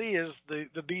it can see is the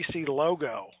DC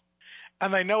logo.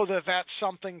 And they know that that's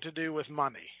something to do with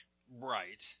money.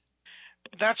 Right.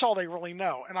 That's all they really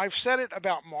know. And I've said it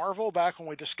about Marvel back when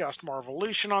we discussed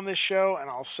Marvolution on this show, and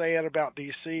I'll say it about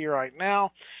DC right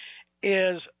now,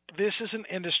 is this is an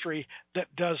industry that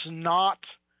does not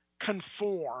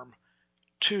conform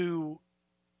to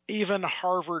even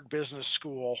Harvard Business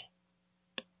School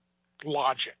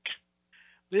logic.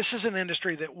 This is an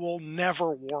industry that will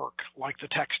never work like the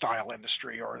textile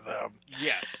industry or the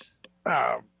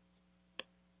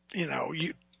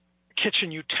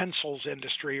kitchen utensils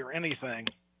industry or anything.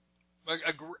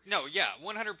 No, yeah,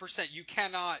 100%. You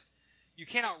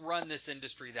cannot run this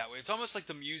industry that way. It's almost like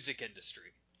the music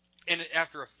industry,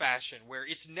 after a fashion where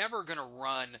it's never going to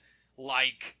run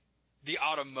like the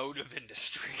automotive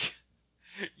industry.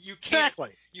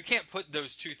 Exactly. You can't put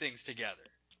those two things together.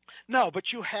 No,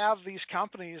 but you have these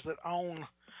companies that own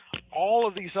all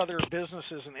of these other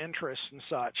businesses and interests and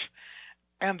such,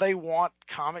 and they want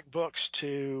comic books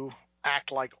to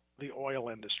act like the oil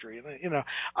industry. And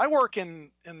I work in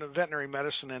the veterinary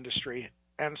medicine industry,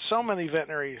 and so many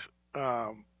veterinary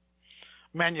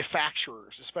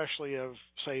manufacturers, especially of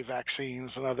say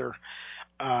vaccines and other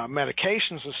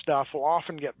medications and stuff, will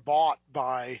often get bought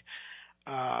by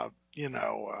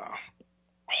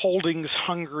holdings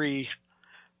hungry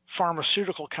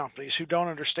pharmaceutical companies who don't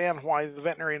understand why the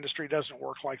veterinary industry doesn't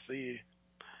work like the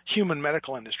human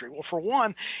medical industry. Well, for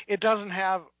one, it doesn't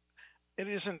have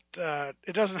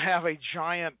a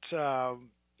giant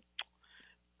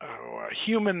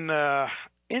human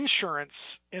insurance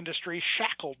industry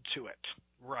shackled to it.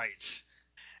 Right.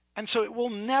 And so it will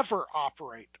never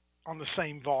operate on the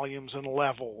same volumes and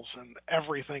levels and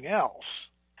everything else.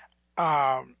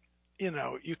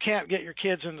 You can't get your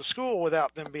kids into school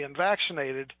without them being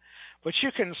vaccinated, but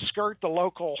you can skirt the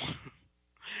local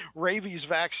rabies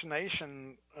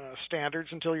vaccination standards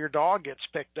until your dog gets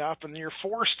picked up and you're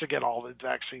forced to get all the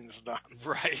vaccines done.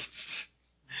 Right.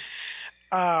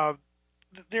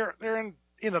 They're in,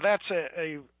 that's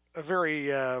a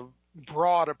very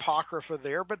broad apocrypha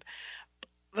there, but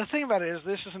the thing about it is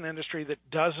this is an industry that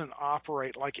doesn't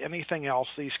operate like anything else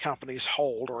these companies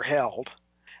hold or held.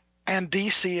 And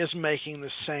DC is making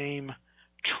the same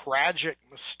tragic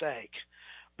mistake,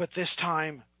 but this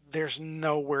time there's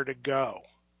nowhere to go.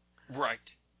 Right.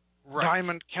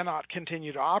 Diamond cannot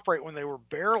continue to operate when they were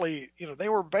they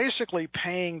were basically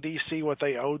paying DC what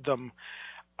they owed them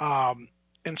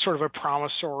in sort of a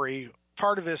promissory.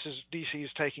 Part of this is DC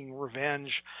is taking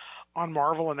revenge on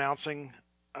Marvel, announcing,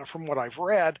 from what I've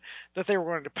read, that they were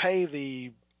going to pay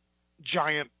the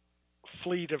giant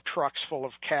fleet of trucks full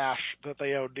of cash that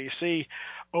they owed DC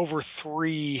over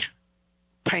 3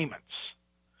 payments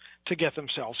to get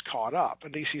themselves caught up.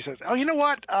 And DC says, oh, you know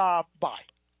what? Bye.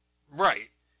 Right.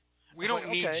 We don't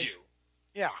need you.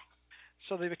 Yeah.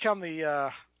 So they become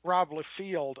the Rob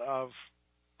Liefeld of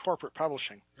corporate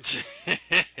publishing.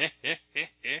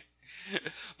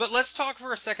 But let's talk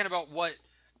for a second about what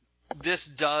this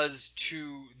does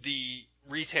to the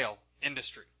retail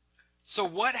industry. So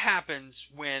what happens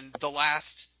when the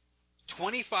last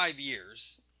 25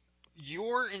 years,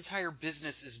 your entire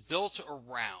business is built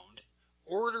around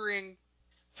ordering,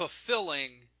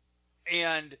 fulfilling,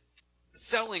 and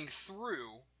selling through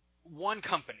one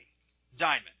company,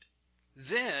 Diamond.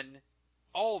 Then,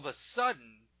 all of a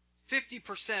sudden,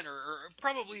 50% or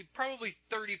probably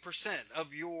 30%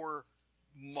 of your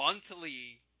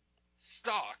monthly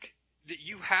stock that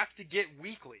you have to get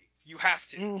weekly. You have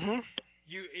to. Mm-hmm.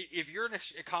 If you're in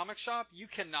a comic shop, you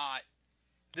cannot.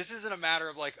 This isn't a matter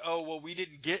of like, oh, well, we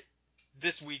didn't get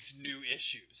this week's new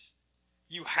issues.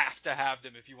 You have to have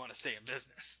them if you want to stay in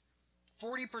business.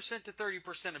 40% to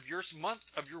 30%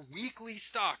 of your weekly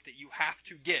stock that you have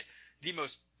to get.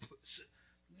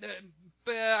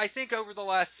 I think over the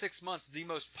last 6 months, the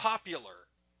most popular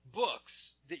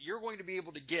books that you're going to be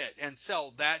able to get and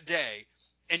sell that day,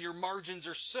 and your margins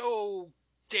are so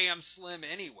damn slim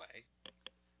anyway,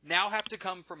 now have to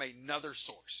come from another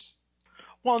source.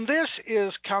 Well, and this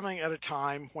is coming at a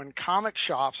time when comic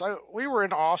shops, we were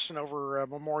in Austin over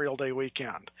Memorial Day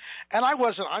weekend, and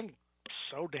I'm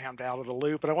so damned out of the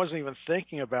loop, and I wasn't even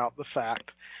thinking about the fact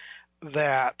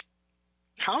that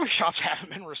comic shops haven't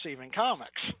been receiving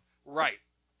comics. Right.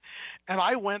 And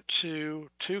I went to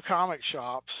 2 comic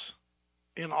shops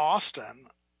in Austin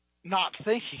not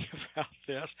thinking about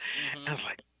this. Mm-hmm. And I was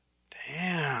like,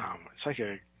 damn, it's like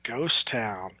a ghost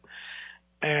town.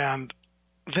 And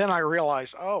then I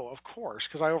realized, oh, of course,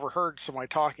 because I overheard somebody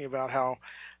talking about how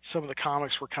some of the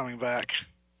comics were coming back.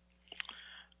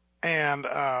 And,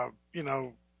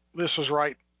 this was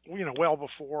right, well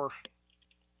before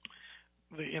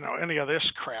any of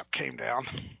this crap came down.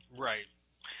 Right.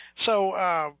 So,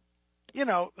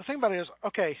 the thing about it is,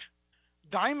 okay,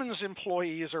 Diamond's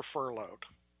employees are furloughed.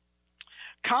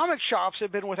 Comic shops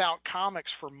have been without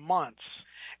comics for months,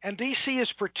 and DC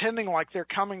is pretending like they're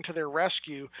coming to their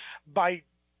rescue by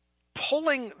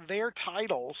pulling their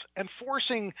titles and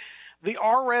forcing the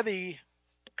already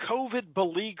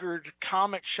COVID-beleaguered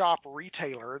comic shop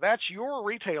retailer, that's your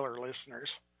retailer, listeners,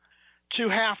 to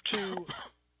have to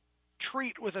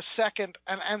treat with a second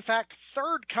and, in fact,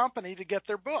 third company to get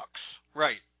their books.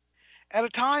 Right. at a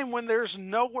time when there's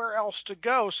nowhere else to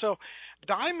go. So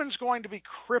Diamond's going to be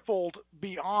crippled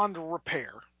beyond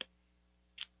repair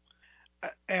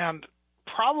and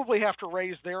probably have to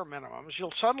raise their minimums.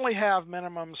 You'll suddenly have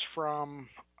minimums from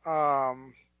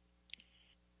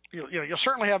you'll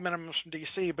certainly have minimums from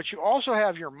DC, but you also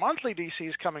have your monthly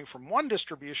DCs coming from one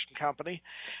distribution company,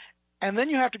 and then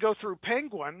you have to go through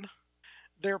Penguin,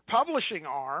 their publishing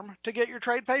arm, to get your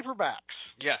trade paperbacks.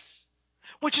 Yes.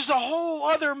 Which is a whole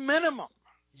other minimum.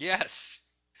 Yes.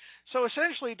 So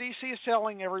essentially, DC is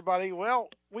telling everybody, well,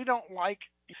 we don't like,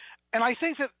 and I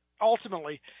think that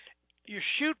ultimately you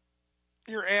shoot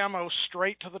your ammo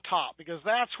straight to the top because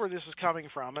that's where this is coming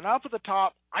from. And up at the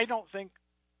top, I don't think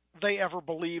they ever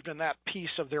believed in that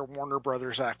piece of their Warner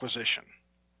Brothers acquisition.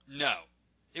 No.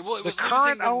 It was the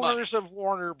current owners money. of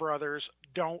Warner Brothers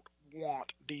don't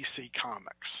want DC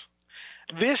Comics.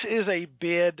 This is a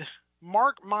bid,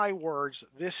 mark my words,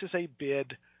 this is a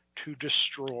bid to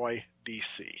destroy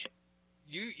DC.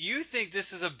 You think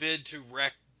this is a bid to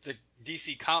wreck the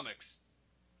DC Comics?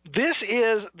 This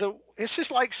is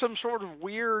like some sort of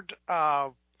weird,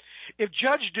 if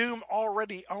Judge Doom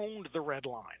already owned the Red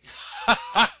Line.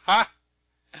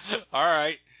 All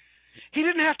right. He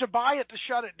didn't have to buy it to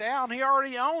shut it down. He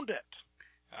already owned it.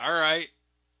 All right.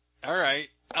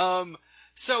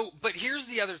 But here's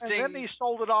the other thing. And then he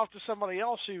sold it off to somebody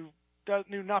else who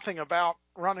knew nothing about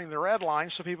running the Red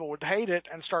Line, so people would hate it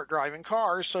and start driving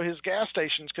cars so his gas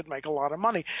stations could make a lot of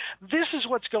money. This is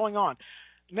what's going on.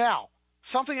 Now,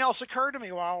 something else occurred to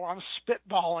me while I'm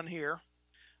spitballing here.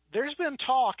 There's been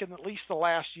talk in at least the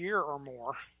last year or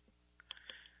more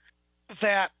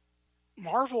that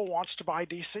Marvel wants to buy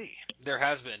DC. There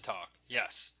has been talk,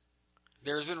 yes.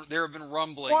 There have been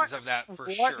rumblings of that for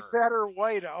sure. What better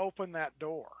way to open that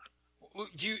door?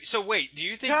 Do you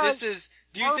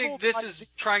think this is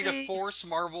trying to force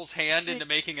Marvel's hand into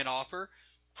making an offer?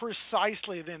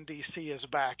 Precisely. Then DC is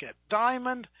back at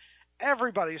Diamond.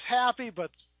 Everybody's happy,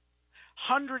 but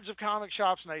hundreds of comic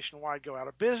shops nationwide go out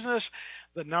of business.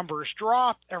 The numbers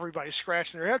drop. Everybody's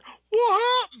scratching their head. What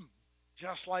happened?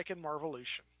 Just like in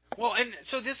Marvolution. Well, and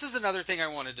so this is another thing I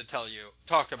wanted to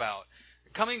talk about.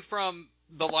 Coming from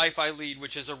the life I lead,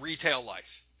 which is a retail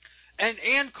life.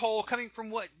 And Cole, coming from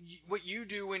what you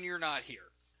do when you're not here.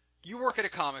 You work at a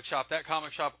comic shop. That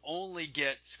comic shop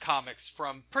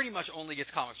pretty much only gets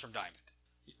comics from Diamond.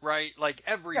 Right? Like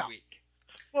every week.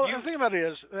 Well, the thing about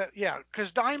it is,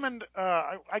 because Diamond,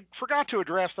 I forgot to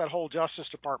address that whole Justice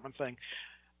Department thing.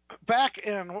 Back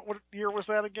in, what year was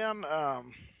that again?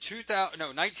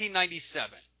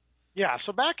 1997. Yeah,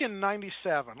 so back in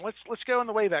 97, let's go in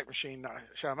the Wayback Machine,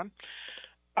 Shaman.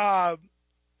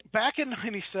 Back in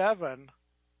 97,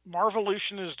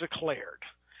 Marvolution is declared.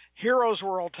 Heroes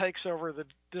World takes over the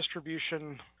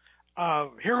distribution.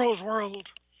 Heroes World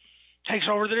takes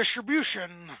over the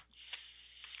distribution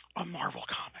of Marvel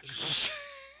Comics.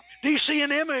 DC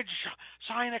and Image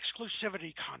sign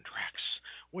exclusivity contracts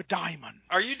with Diamond.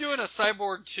 Are you doing a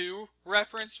Cyborg 2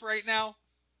 reference right now?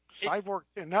 Cyborg?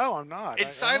 No, I'm not. In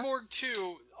Cyborg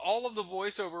 2, all of the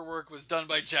voiceover work was done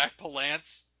by Jack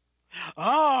Palance.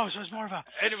 Oh, so it's more of a...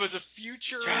 And it was a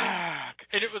future... Jack!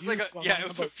 And it was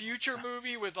a future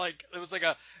movie with it was like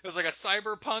a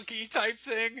cyberpunky type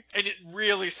thing, and it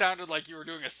really sounded like you were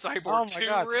doing a Cyborg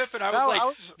 2 riff, and I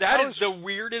was that is the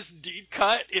weirdest deep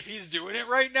cut, if he's doing it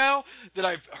right now, that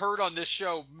I've heard on this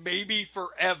show, maybe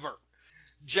forever.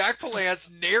 Jack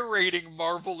Palance narrating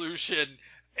Marvolution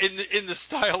in the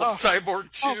style of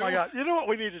Cyborg 2. Oh my God. You know what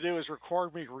we need to do is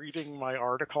record me reading my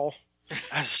article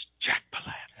as Jack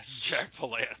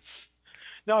Palance.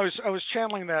 No, I was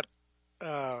channeling that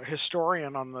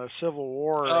historian on the Civil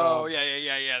War.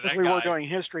 Yeah. That we guy. were doing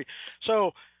history.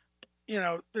 So,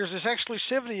 there's this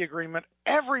exclusivity agreement.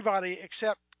 Everybody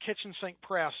except Kitchen Sink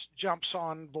Press jumps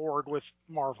on board with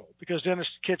Marvel because Dennis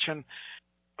Kitchen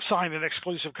signed an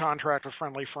exclusive contract with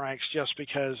Friendly Franks just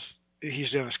because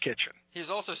he's Dennis Kitchen.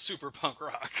 He's also super punk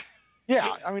rock.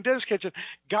 Yeah, I mean, Dennis Kitchen,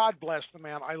 God bless the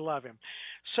man. I love him.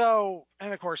 So,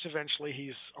 and of course, eventually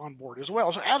he's on board as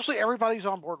well. So absolutely everybody's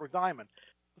on board with Diamond.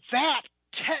 That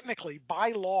technically,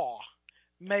 by law,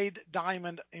 made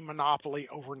Diamond a monopoly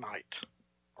overnight,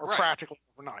 or practically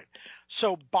overnight.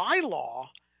 So by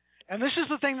law, and this is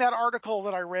the thing that article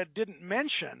that I read didn't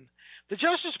mention, the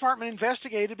Justice Department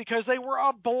investigated because they were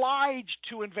obliged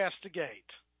to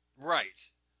investigate.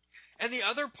 Right. And the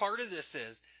other part of this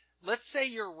is, let's say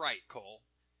you're right, Cole.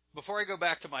 Before I go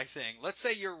back to my thing, let's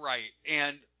say you're right,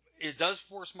 and it does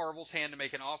force Marvel's hand to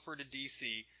make an offer to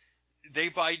DC. They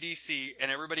buy DC,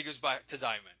 and everybody goes back to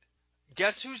Diamond.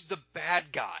 Guess who's the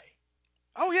bad guy?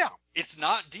 Oh, yeah. It's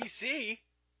not DC.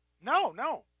 No.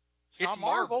 It's not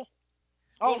Marvel.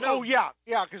 Oh, Well, no. oh yeah,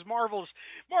 yeah, because Marvel's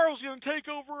going to take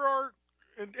over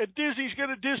and Disney's going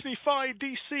to Disney-fy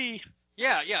DC.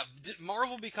 Yeah, yeah.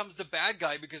 Marvel becomes the bad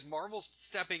guy because Marvel's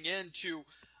stepping in to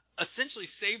essentially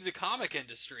save the comic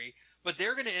industry, but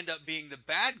they're going to end up being the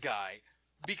bad guy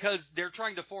because they're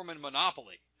trying to form a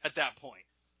monopoly at that point.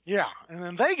 Yeah, and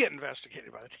then they get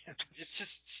investigated by the damn. It's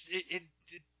just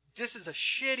this is a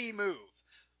shitty move.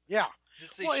 Yeah.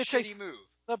 This is Well, a shitty move.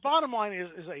 The bottom line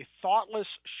is a thoughtless,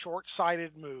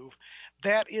 short-sighted move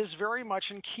that is very much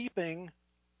in keeping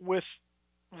with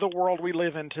the world we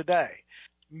live in today.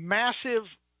 Massive,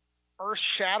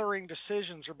 earth-shattering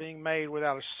decisions are being made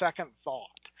without a second thought.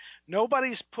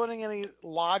 Nobody's putting any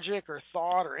logic or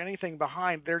thought or anything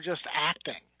behind. They're just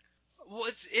acting. Well,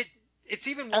 it's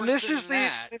even And worse than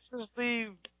that. This is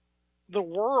the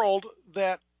world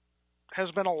that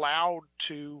has been allowed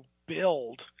to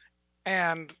build,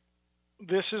 and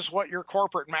this is what your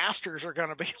corporate masters are going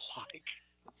to be like.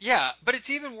 Yeah, but it's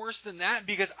even worse than that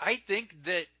because I'm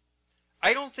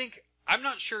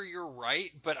not sure you're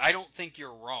right, but I don't think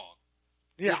you're wrong.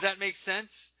 Yeah. Does that make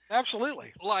sense?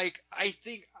 Absolutely. Like, I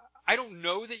don't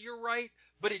know that you're right,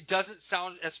 but it doesn't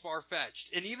sound as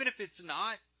far-fetched. And even if it's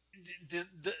not,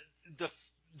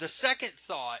 the second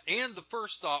thought and the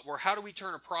first thought were, how do we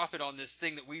turn a profit on this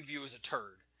thing that we view as a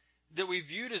turd? That we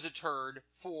viewed as a turd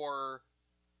for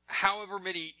however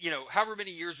many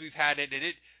years we've had it,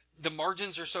 and the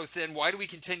margins are so thin. Why do we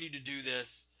continue to do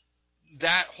this?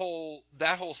 That whole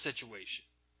situation.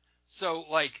 So,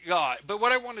 like, God. But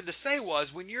what I wanted to say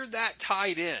was, when you're that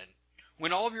tied in,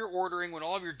 when all of your ordering, when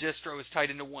all of your distro is tied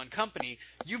into one company,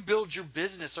 you build your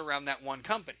business around that one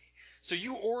company. So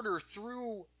you order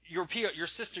through your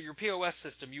POS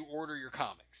system, you order your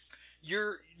comics.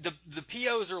 The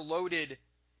POs are loaded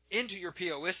into your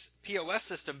POS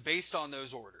system based on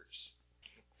those orders.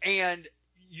 And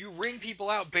you ring people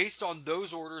out based on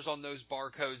those orders, on those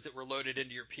barcodes that were loaded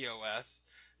into your POS.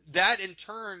 That in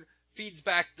turn feeds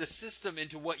back the system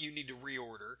into what you need to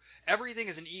reorder. Everything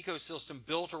is an ecosystem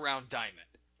built around Diamond.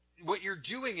 What you're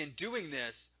doing in doing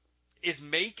this is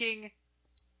make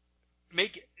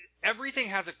everything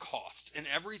has a cost and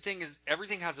everything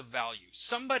has a value.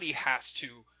 Somebody has to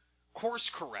course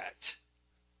correct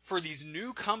for these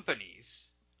new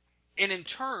companies, and in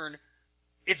turn,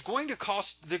 it's going to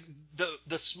cost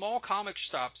the small comic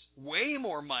shops way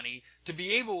more money to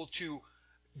be able to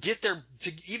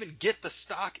even get the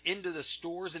stock into the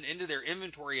stores and into their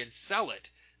inventory and sell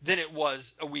it than it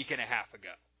was a week and a half ago.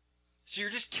 So you're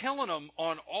just killing them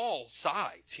on all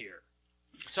sides here.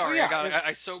 Sorry,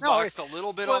 I soapboxed a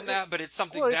little bit on that, but it's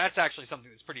that's actually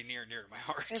something that's pretty near and dear to my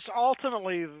heart. It's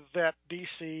ultimately that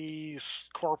DC's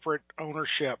corporate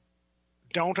ownership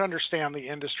don't understand the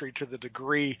industry to the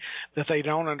degree that they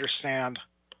don't understand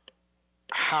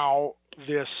how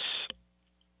this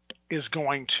is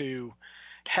going to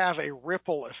have a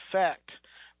ripple effect.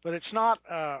 But it's not,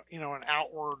 an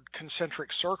outward concentric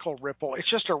circle ripple. It's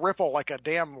just a ripple like a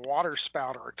damn water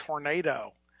spout or a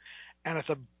tornado. And at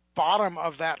the bottom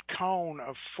of that cone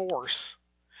of force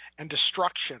and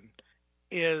destruction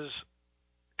is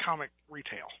comic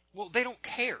retail. Well, they don't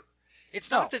care. It's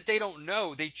not that they don't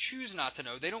know. They choose not to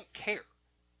know. They don't care.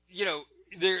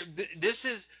 This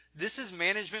is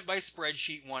management by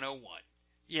spreadsheet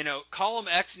 101. Column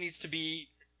X needs to be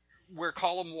where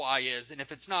column Y is, and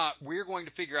if it's not, we're going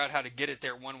to figure out how to get it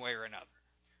there one way or another.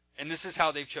 And this is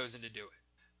how they've chosen to do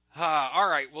it. All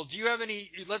right. Well, do you have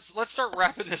any? Let's start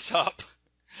wrapping this up.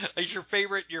 Is your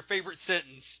favorite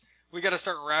sentence? We got to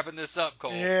start wrapping this up,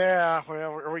 Cole. Yeah. Well,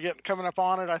 are we coming up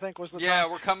on it? I think was the Yeah,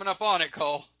 time? We're coming up on it,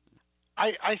 Cole.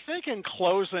 I think in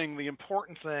closing, the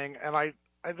important thing, and I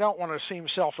don't want to seem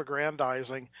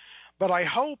self-aggrandizing, but I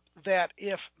hope that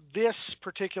if this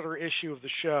particular issue of the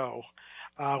show,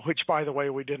 which, by the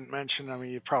way, we didn't mention, I mean,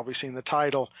 you've probably seen the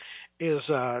title, is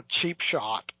Cheap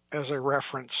Shot, as a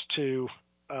reference to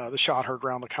the shot heard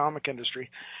around the comic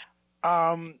industry.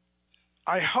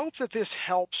 I hope that this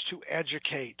helps to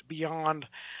educate beyond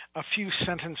a few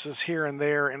sentences here and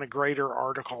there in a greater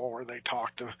article where they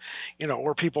talk to,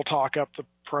 where people talk up the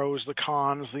pros, the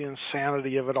cons, the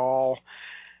insanity of it all,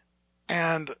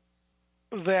 and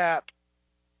that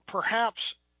perhaps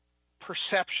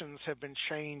perceptions have been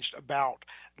changed about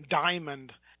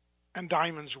Diamond and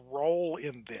Diamond's role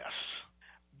in this.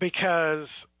 Because,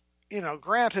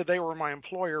 granted, they were my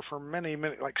employer for many,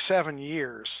 like 7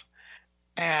 years,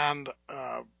 and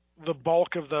the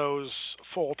bulk of those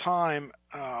full time,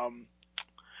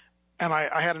 and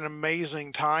I had an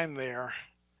amazing time there.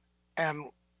 And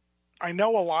I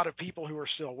know a lot of people who are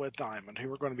still with Diamond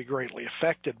who are going to be greatly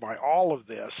affected by all of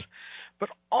this. But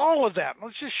all of that,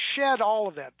 let's just shed all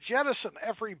of that, jettison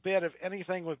every bit of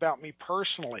anything about me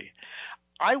personally.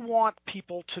 I want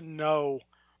people to know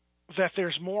that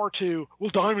there's more to, well,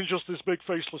 Diamond's just this big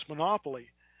faceless monopoly.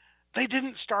 They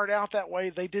didn't start out that way.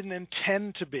 They didn't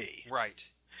intend to be. Right.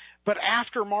 But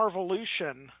after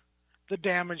Marvolution, the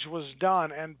damage was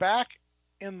done. And back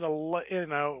in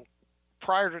the,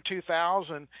 prior to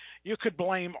 2000, you could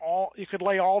lay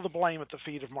all the blame at the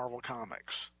feet of Marvel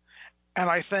Comics. And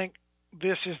I think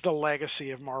this is the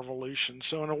legacy of Marvolution.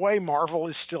 So in a way, Marvel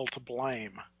is still to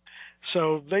blame.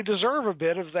 So they deserve a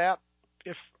bit of that.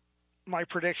 If my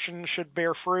prediction should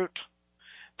bear fruit,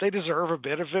 they deserve a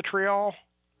bit of vitriol.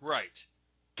 Right.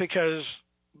 Because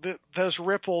those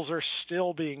ripples are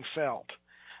still being felt.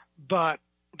 But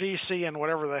DC and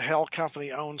whatever the hell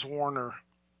company owns Warner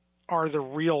are the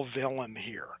real villain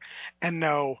here. And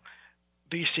no,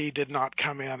 DC did not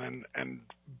come in and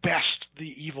best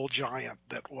the evil giant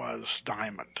that was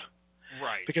Diamond.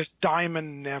 Right. Because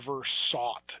Diamond never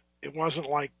sought. It wasn't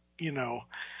like,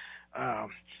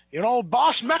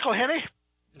 Boss McElhenney,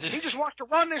 he just wants to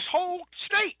run this whole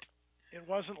state. It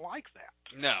wasn't like that.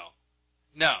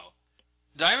 No.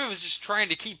 Diamond was just trying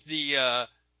to keep the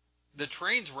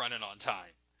trains running on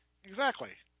time. Exactly.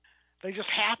 They just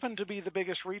happened to be the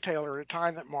biggest retailer at a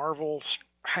time that Marvel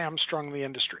hamstrung the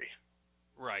industry.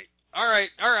 Right. All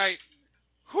right.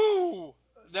 Whew!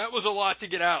 That was a lot to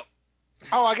get out.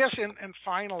 Oh, I guess, and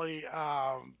finally,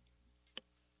 I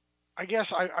guess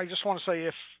I just want to say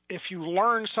if you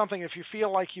learn something, if you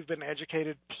feel like you've been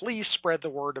educated, please spread the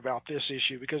word about this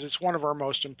issue because it's one of our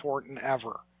most important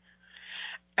ever.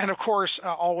 And of course,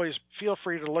 always feel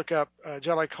free to look up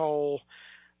Jedi Cole,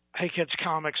 Hey Kids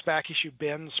Comics back issue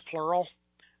bins, plural,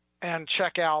 and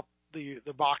check out the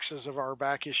boxes of our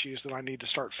back issues that I need to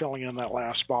start filling in that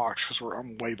last box because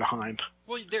I'm way behind.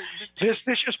 Well, this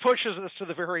just pushes us to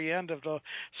the very end of the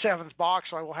 7th box,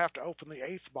 so I will have to open the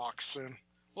 8th box soon.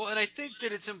 Well, and I think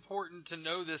that it's important to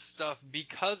know this stuff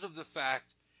because of the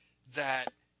fact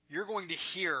that you're going to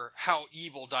hear how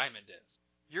evil Diamond is.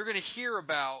 You're going to hear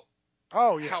about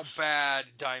how bad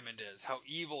Diamond is, how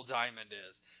evil Diamond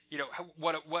is.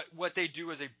 What they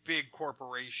do as a big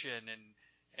corporation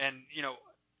and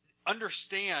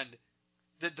understand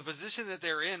that the position that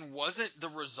they're in wasn't the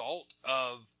result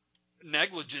of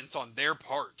negligence on their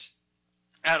part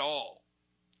at all.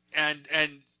 And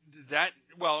that,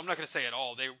 well, I'm not going to say at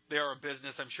all. They are a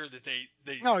business. I'm sure that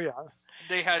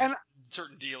they had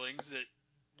certain dealings that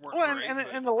weren't great. And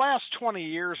in the last 20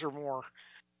 years or more,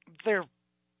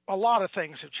 a lot of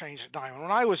things have changed at Diamond.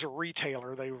 When I was a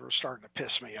retailer, they were starting to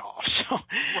piss me off. So,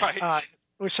 right.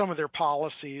 With some of their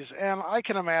policies, and I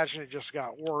can imagine it just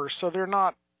got worse. So they're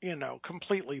not,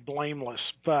 completely blameless,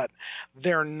 but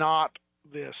they're not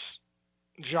this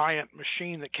giant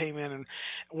machine that came in and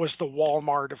was the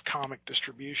Walmart of comic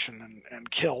distribution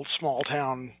and killed small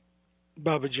town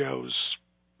Bubba Joe's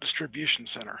distribution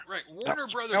center. Right. Warner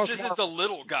Brothers isn't the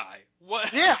little guy.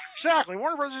 What? Yeah, exactly.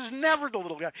 Warner Brothers is never the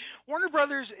little guy. Warner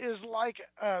Brothers is like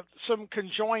some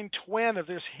conjoined twin of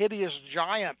this hideous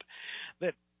giant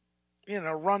that,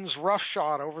 runs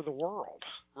roughshod over the world.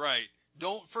 Right.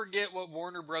 Don't forget what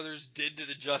Warner Brothers did to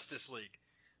the Justice League.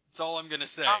 That's all I'm going to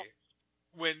say.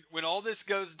 When all this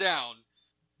goes down,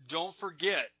 don't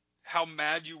forget how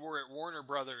mad you were at Warner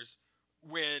Brothers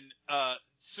when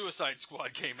Suicide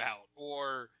Squad came out,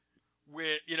 or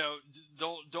when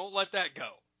don't let that go.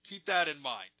 Keep that in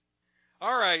mind.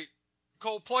 All right,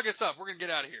 Cole, plug us up. We're gonna get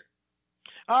out of here.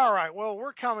 All right. Well,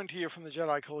 we're coming to you from the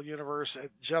Jedi Cole universe at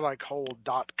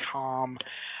JediCole.com,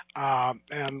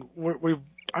 and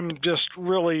I'm just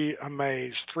really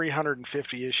amazed.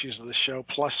 350 issues of the show,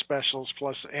 plus specials,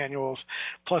 plus annuals,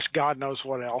 plus God knows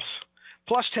what else,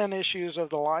 plus 10 issues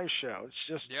of the live show. It's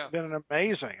just been an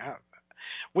amazing.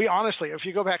 We honestly, if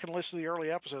you go back and listen to the early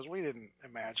episodes, we didn't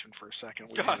imagine for a second.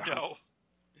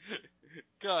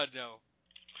 God no.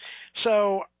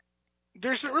 So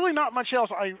there's really not much else.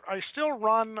 I still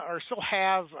run or still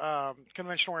have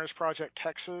Convention Awareness Project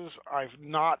Texas. I've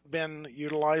not been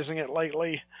utilizing it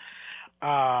lately.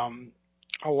 A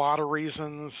lot of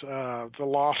reasons. The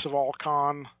loss of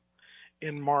Alcon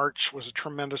in March was a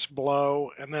tremendous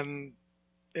blow, and then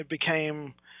it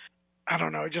became, I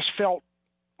don't know, it just felt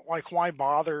like why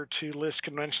bother to list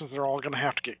conventions that are all going to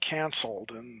have to get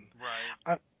canceled. And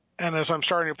and as I'm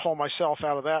starting to pull myself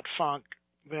out of that funk,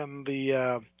 then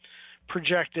the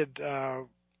projected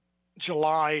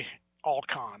July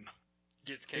Alcon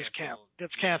gets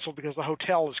canceled because the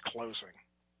hotel is closing.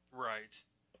 Right.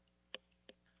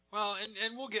 Well,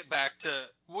 and we'll get back to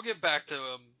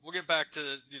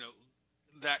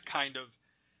that kind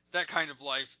of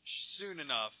life soon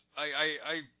enough.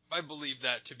 I believe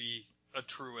that to be a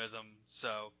truism.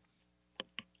 So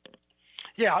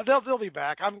Yeah, they'll be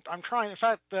back. I'm trying. In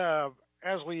fact,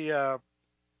 as we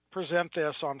present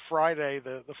this on Friday,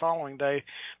 the following day,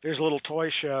 there's a little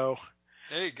toy show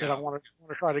there you that I go. want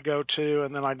to try to go to,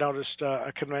 and then I noticed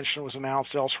a convention was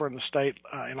announced elsewhere in the state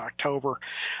in October,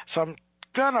 so I'm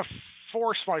gonna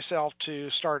force myself to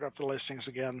start up the listings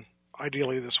again,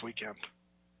 ideally this weekend.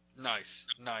 Nice.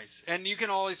 And you can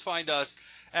always find us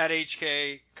at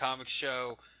HK Comics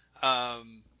Show,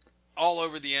 all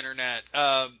over the internet.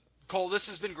 Cole, this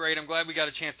has been great. I'm glad we got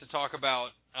a chance to talk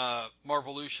about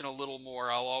Marvolution a little more.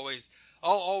 I'll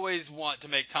always want to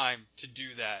make time to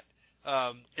do that.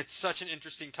 It's such an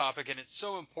interesting topic, and it's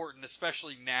so important,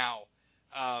 especially now,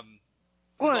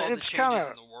 with Well, all the it's changes kind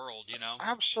in the world.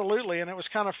 absolutely, and it was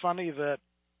kind of funny that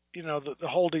the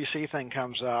whole DC thing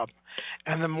comes up,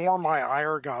 and the more my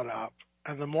ire got up,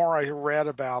 and the more I read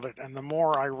about it, and the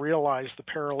more I realized the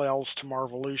parallels to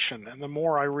Marvolution, and the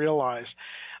more I realized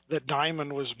that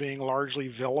Diamond was being largely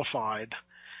vilified.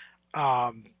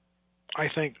 I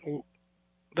think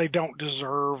they don't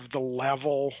deserve the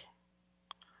level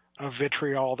of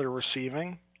vitriol they're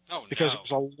receiving, Oh because no.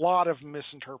 there's a lot of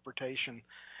misinterpretation,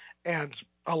 and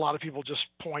a lot of people just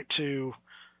point to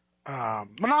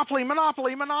monopoly,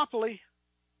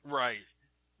 Right.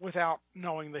 without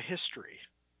knowing the history.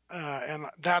 And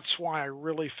that's why I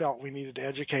really felt we needed to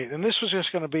educate. And this was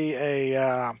just going to be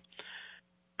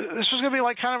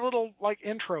like kind of a little like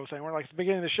intro thing. We're like at the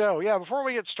beginning of the show. Yeah, before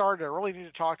we get started, I really need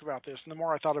to talk about this. And the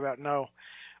more I thought about it, no,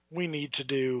 we need to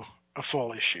do a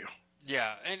full issue.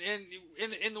 Yeah, and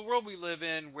in the world we live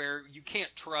in, where you can't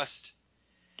trust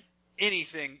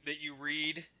anything that you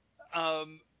read,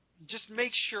 just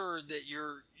make sure that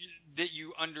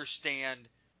you understand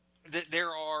that there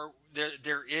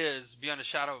is, beyond a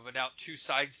shadow of a doubt, two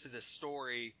sides to this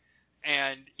story,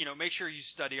 and make sure you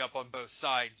study up on both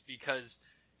sides, because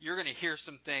you're going to hear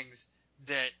some things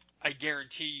that I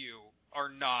guarantee you are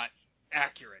not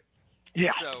accurate.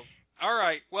 Yeah. So, all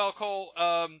right, well, Cole,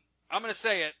 I'm going to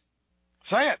say it.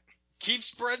 Say it. Keep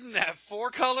spreading that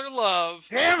four-color love.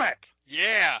 Damn it.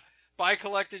 Yeah. Buy,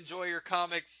 collect, enjoy your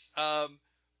comics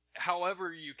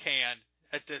however you can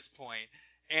at this point.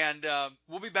 And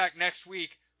we'll be back next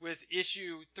week with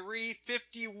issue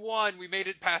 351. We made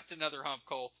it past another hump,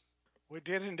 Cole. We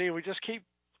did indeed. We just keep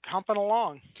humping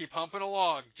along. Keep humping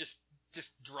along. Just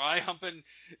dry humping.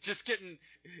 Just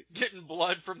getting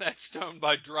blood from that stone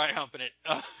by dry humping it.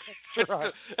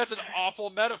 That's an awful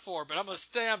metaphor, but I'm going to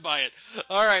stand by it.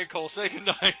 All right, Cole, say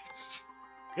goodnight.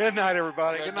 Good night,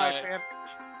 everybody. Good Good night, night. fan.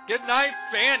 Good night,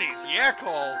 fannies. Yeah,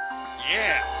 Cole.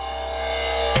 Yeah.